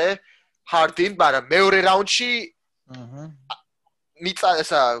ფეხზე Hardy, მაგრამ მეორე რაუნდში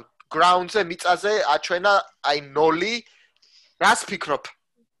ground-ზე მიწაზე აჩვენა აი 0. რას ფიქრობ?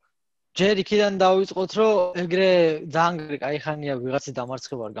 ჯერ იქიდან დავიწყოთ, რომ ეგრე ძალიან კაიხანია ვიღაცის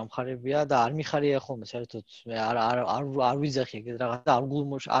დამარცხება არ გამხარებია და არ მიხარია ხოლმე საერთოდ მე არ ვიძახი ეგეთ რაღაც და არ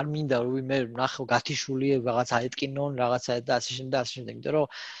გულმოშ არ მინდა რომ მე ნახო გათიშული რაღაც აეტკინონ რაღაცა და ასე შემდეგ, იმიტომ რომ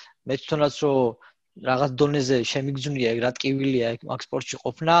მე თვითონაც რომ რაღაც დონეზე შემიგძვნია ეგ რა ტკივილია ეგ მაგ სპორტში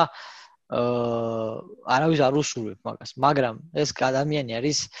ყოფნა არავის არ უსურვებ მაგას, მაგრამ ეს ადამიანი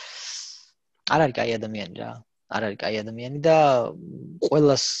არის არ არის კაი ადამიანი რა. არ არის კაი ადამიანი და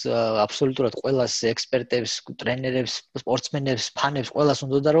ყველას აბსოლუტურად ყველას ექსპერტებს, ტრენერებს, სპორტსმენებს, ფანებს ყველას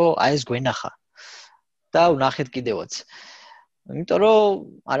უნდა რომ აი ეს გვენახა. და ვნახეთ კიდევაც. იმიტომ რომ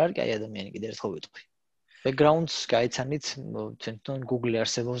არ არის კაი ადამიანი კიდევ ერთხელ ვიტყვი. Backgrounds გაიცანით, თვითონ Google-ი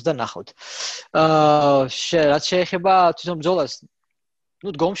არსებობს და ნახავთ. რაც შეეხება თვითონ ბრძოლას,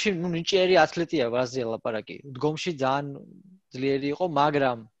 დგომში ნიჭიერი ათლეტია ბრაზილია ლაპარაკი. დგომში ძალიან ძლიერი იყო,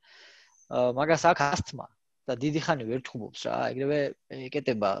 მაგრამ მაგას აქვს ასთმა. და დიდი ხანი ვერ ჩხუბობს რა, ეგრევე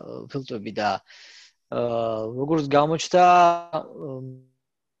ეკეტება ფილტვები და როგორც გამოჩნდა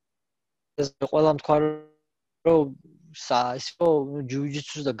ეს ყველა თქვა რომ ისო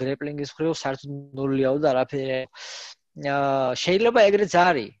ჯიუჯიტსუს და გრეპლინგის მხრივ საერთოდ ნულიაო და არაფერი შეიძლება ეგრეც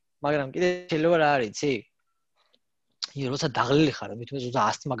არის, მაგრამ კიდე შეიძლება რა არის, იცი? როცა დაღლილი ხარ, მით უმეტეს როცა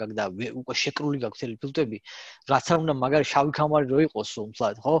ასთმა გაქვს და უკვე შეკრული გაქვს თელი ფილტვები, რაც არ უნდა მაგარი შავი კამარი რო იყოს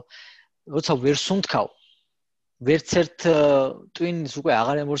უმფლად, ხო? როცა ვერ სუნთქავ ვერც ერთ ტვინს უკვე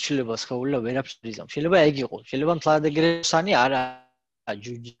აღარ ემორჩილება სხეული და ვერაფერს იზამ. შეიძლება ეგ იყოს. შეიძლება მთლად ეგრესანი არა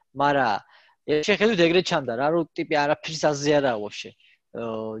ჯუჯი, მაგრამ ეს შეხედვით ეგრე ჩანდა რა, რომ ტიპი არაფერს აზზე არაა ვაფშე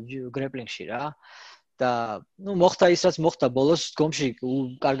გრეპლინგში რა. და მოხდა ის რაც მოხდა ბოლოს დგომში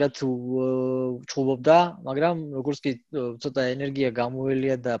კარგად ჩხუბობდა, მაგრამ როგორც კი ცოტა ენერგია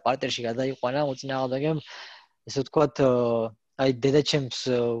გამოელია და პარტერში გადაიყვანა მოწინააღმდეგემ, ესე ვთქვათ, აი დედაჩემს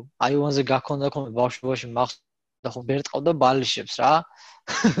აიოვანზე გაქონდა ბავშვობაში და ხო ბერტყავდა ბალიშებს რა.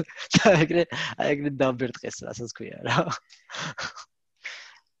 და ეგრე დაბერტყეს, რასაც ქვია რა.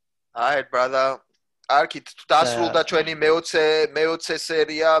 Alright, brother. Arkit, დასრულდა ჩვენი მე-20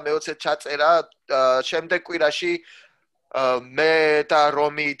 სერია, მე-20 ჩაწერა. შემდეგ კვირაში მე და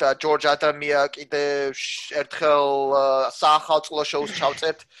რომი და ჯორჯ ადამია კიდე ერთხელ საახალწლო შოუს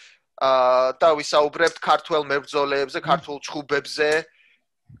ჩავწერთ და ვისაუბრებთ ქართველ მებრძოლეებზე, ქართულ ჩხუბებზე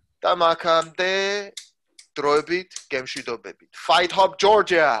და მაქამდე დროებით გემშვიდობებით. Fight Hub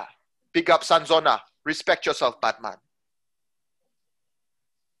Georgia. Big up Sanzona. Respect yourself, Batman.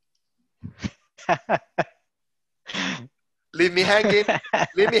 Leave me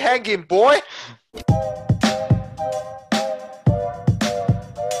hanging, boy.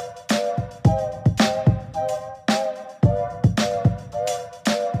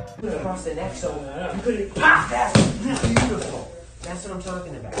 Across the neck, so you could have pop that. Beautiful. That's what I'm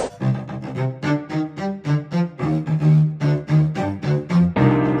talking about.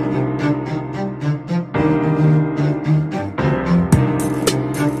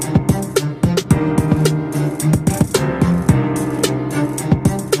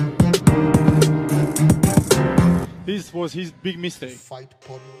 This was his big mistake. Fight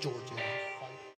Pod Georgia.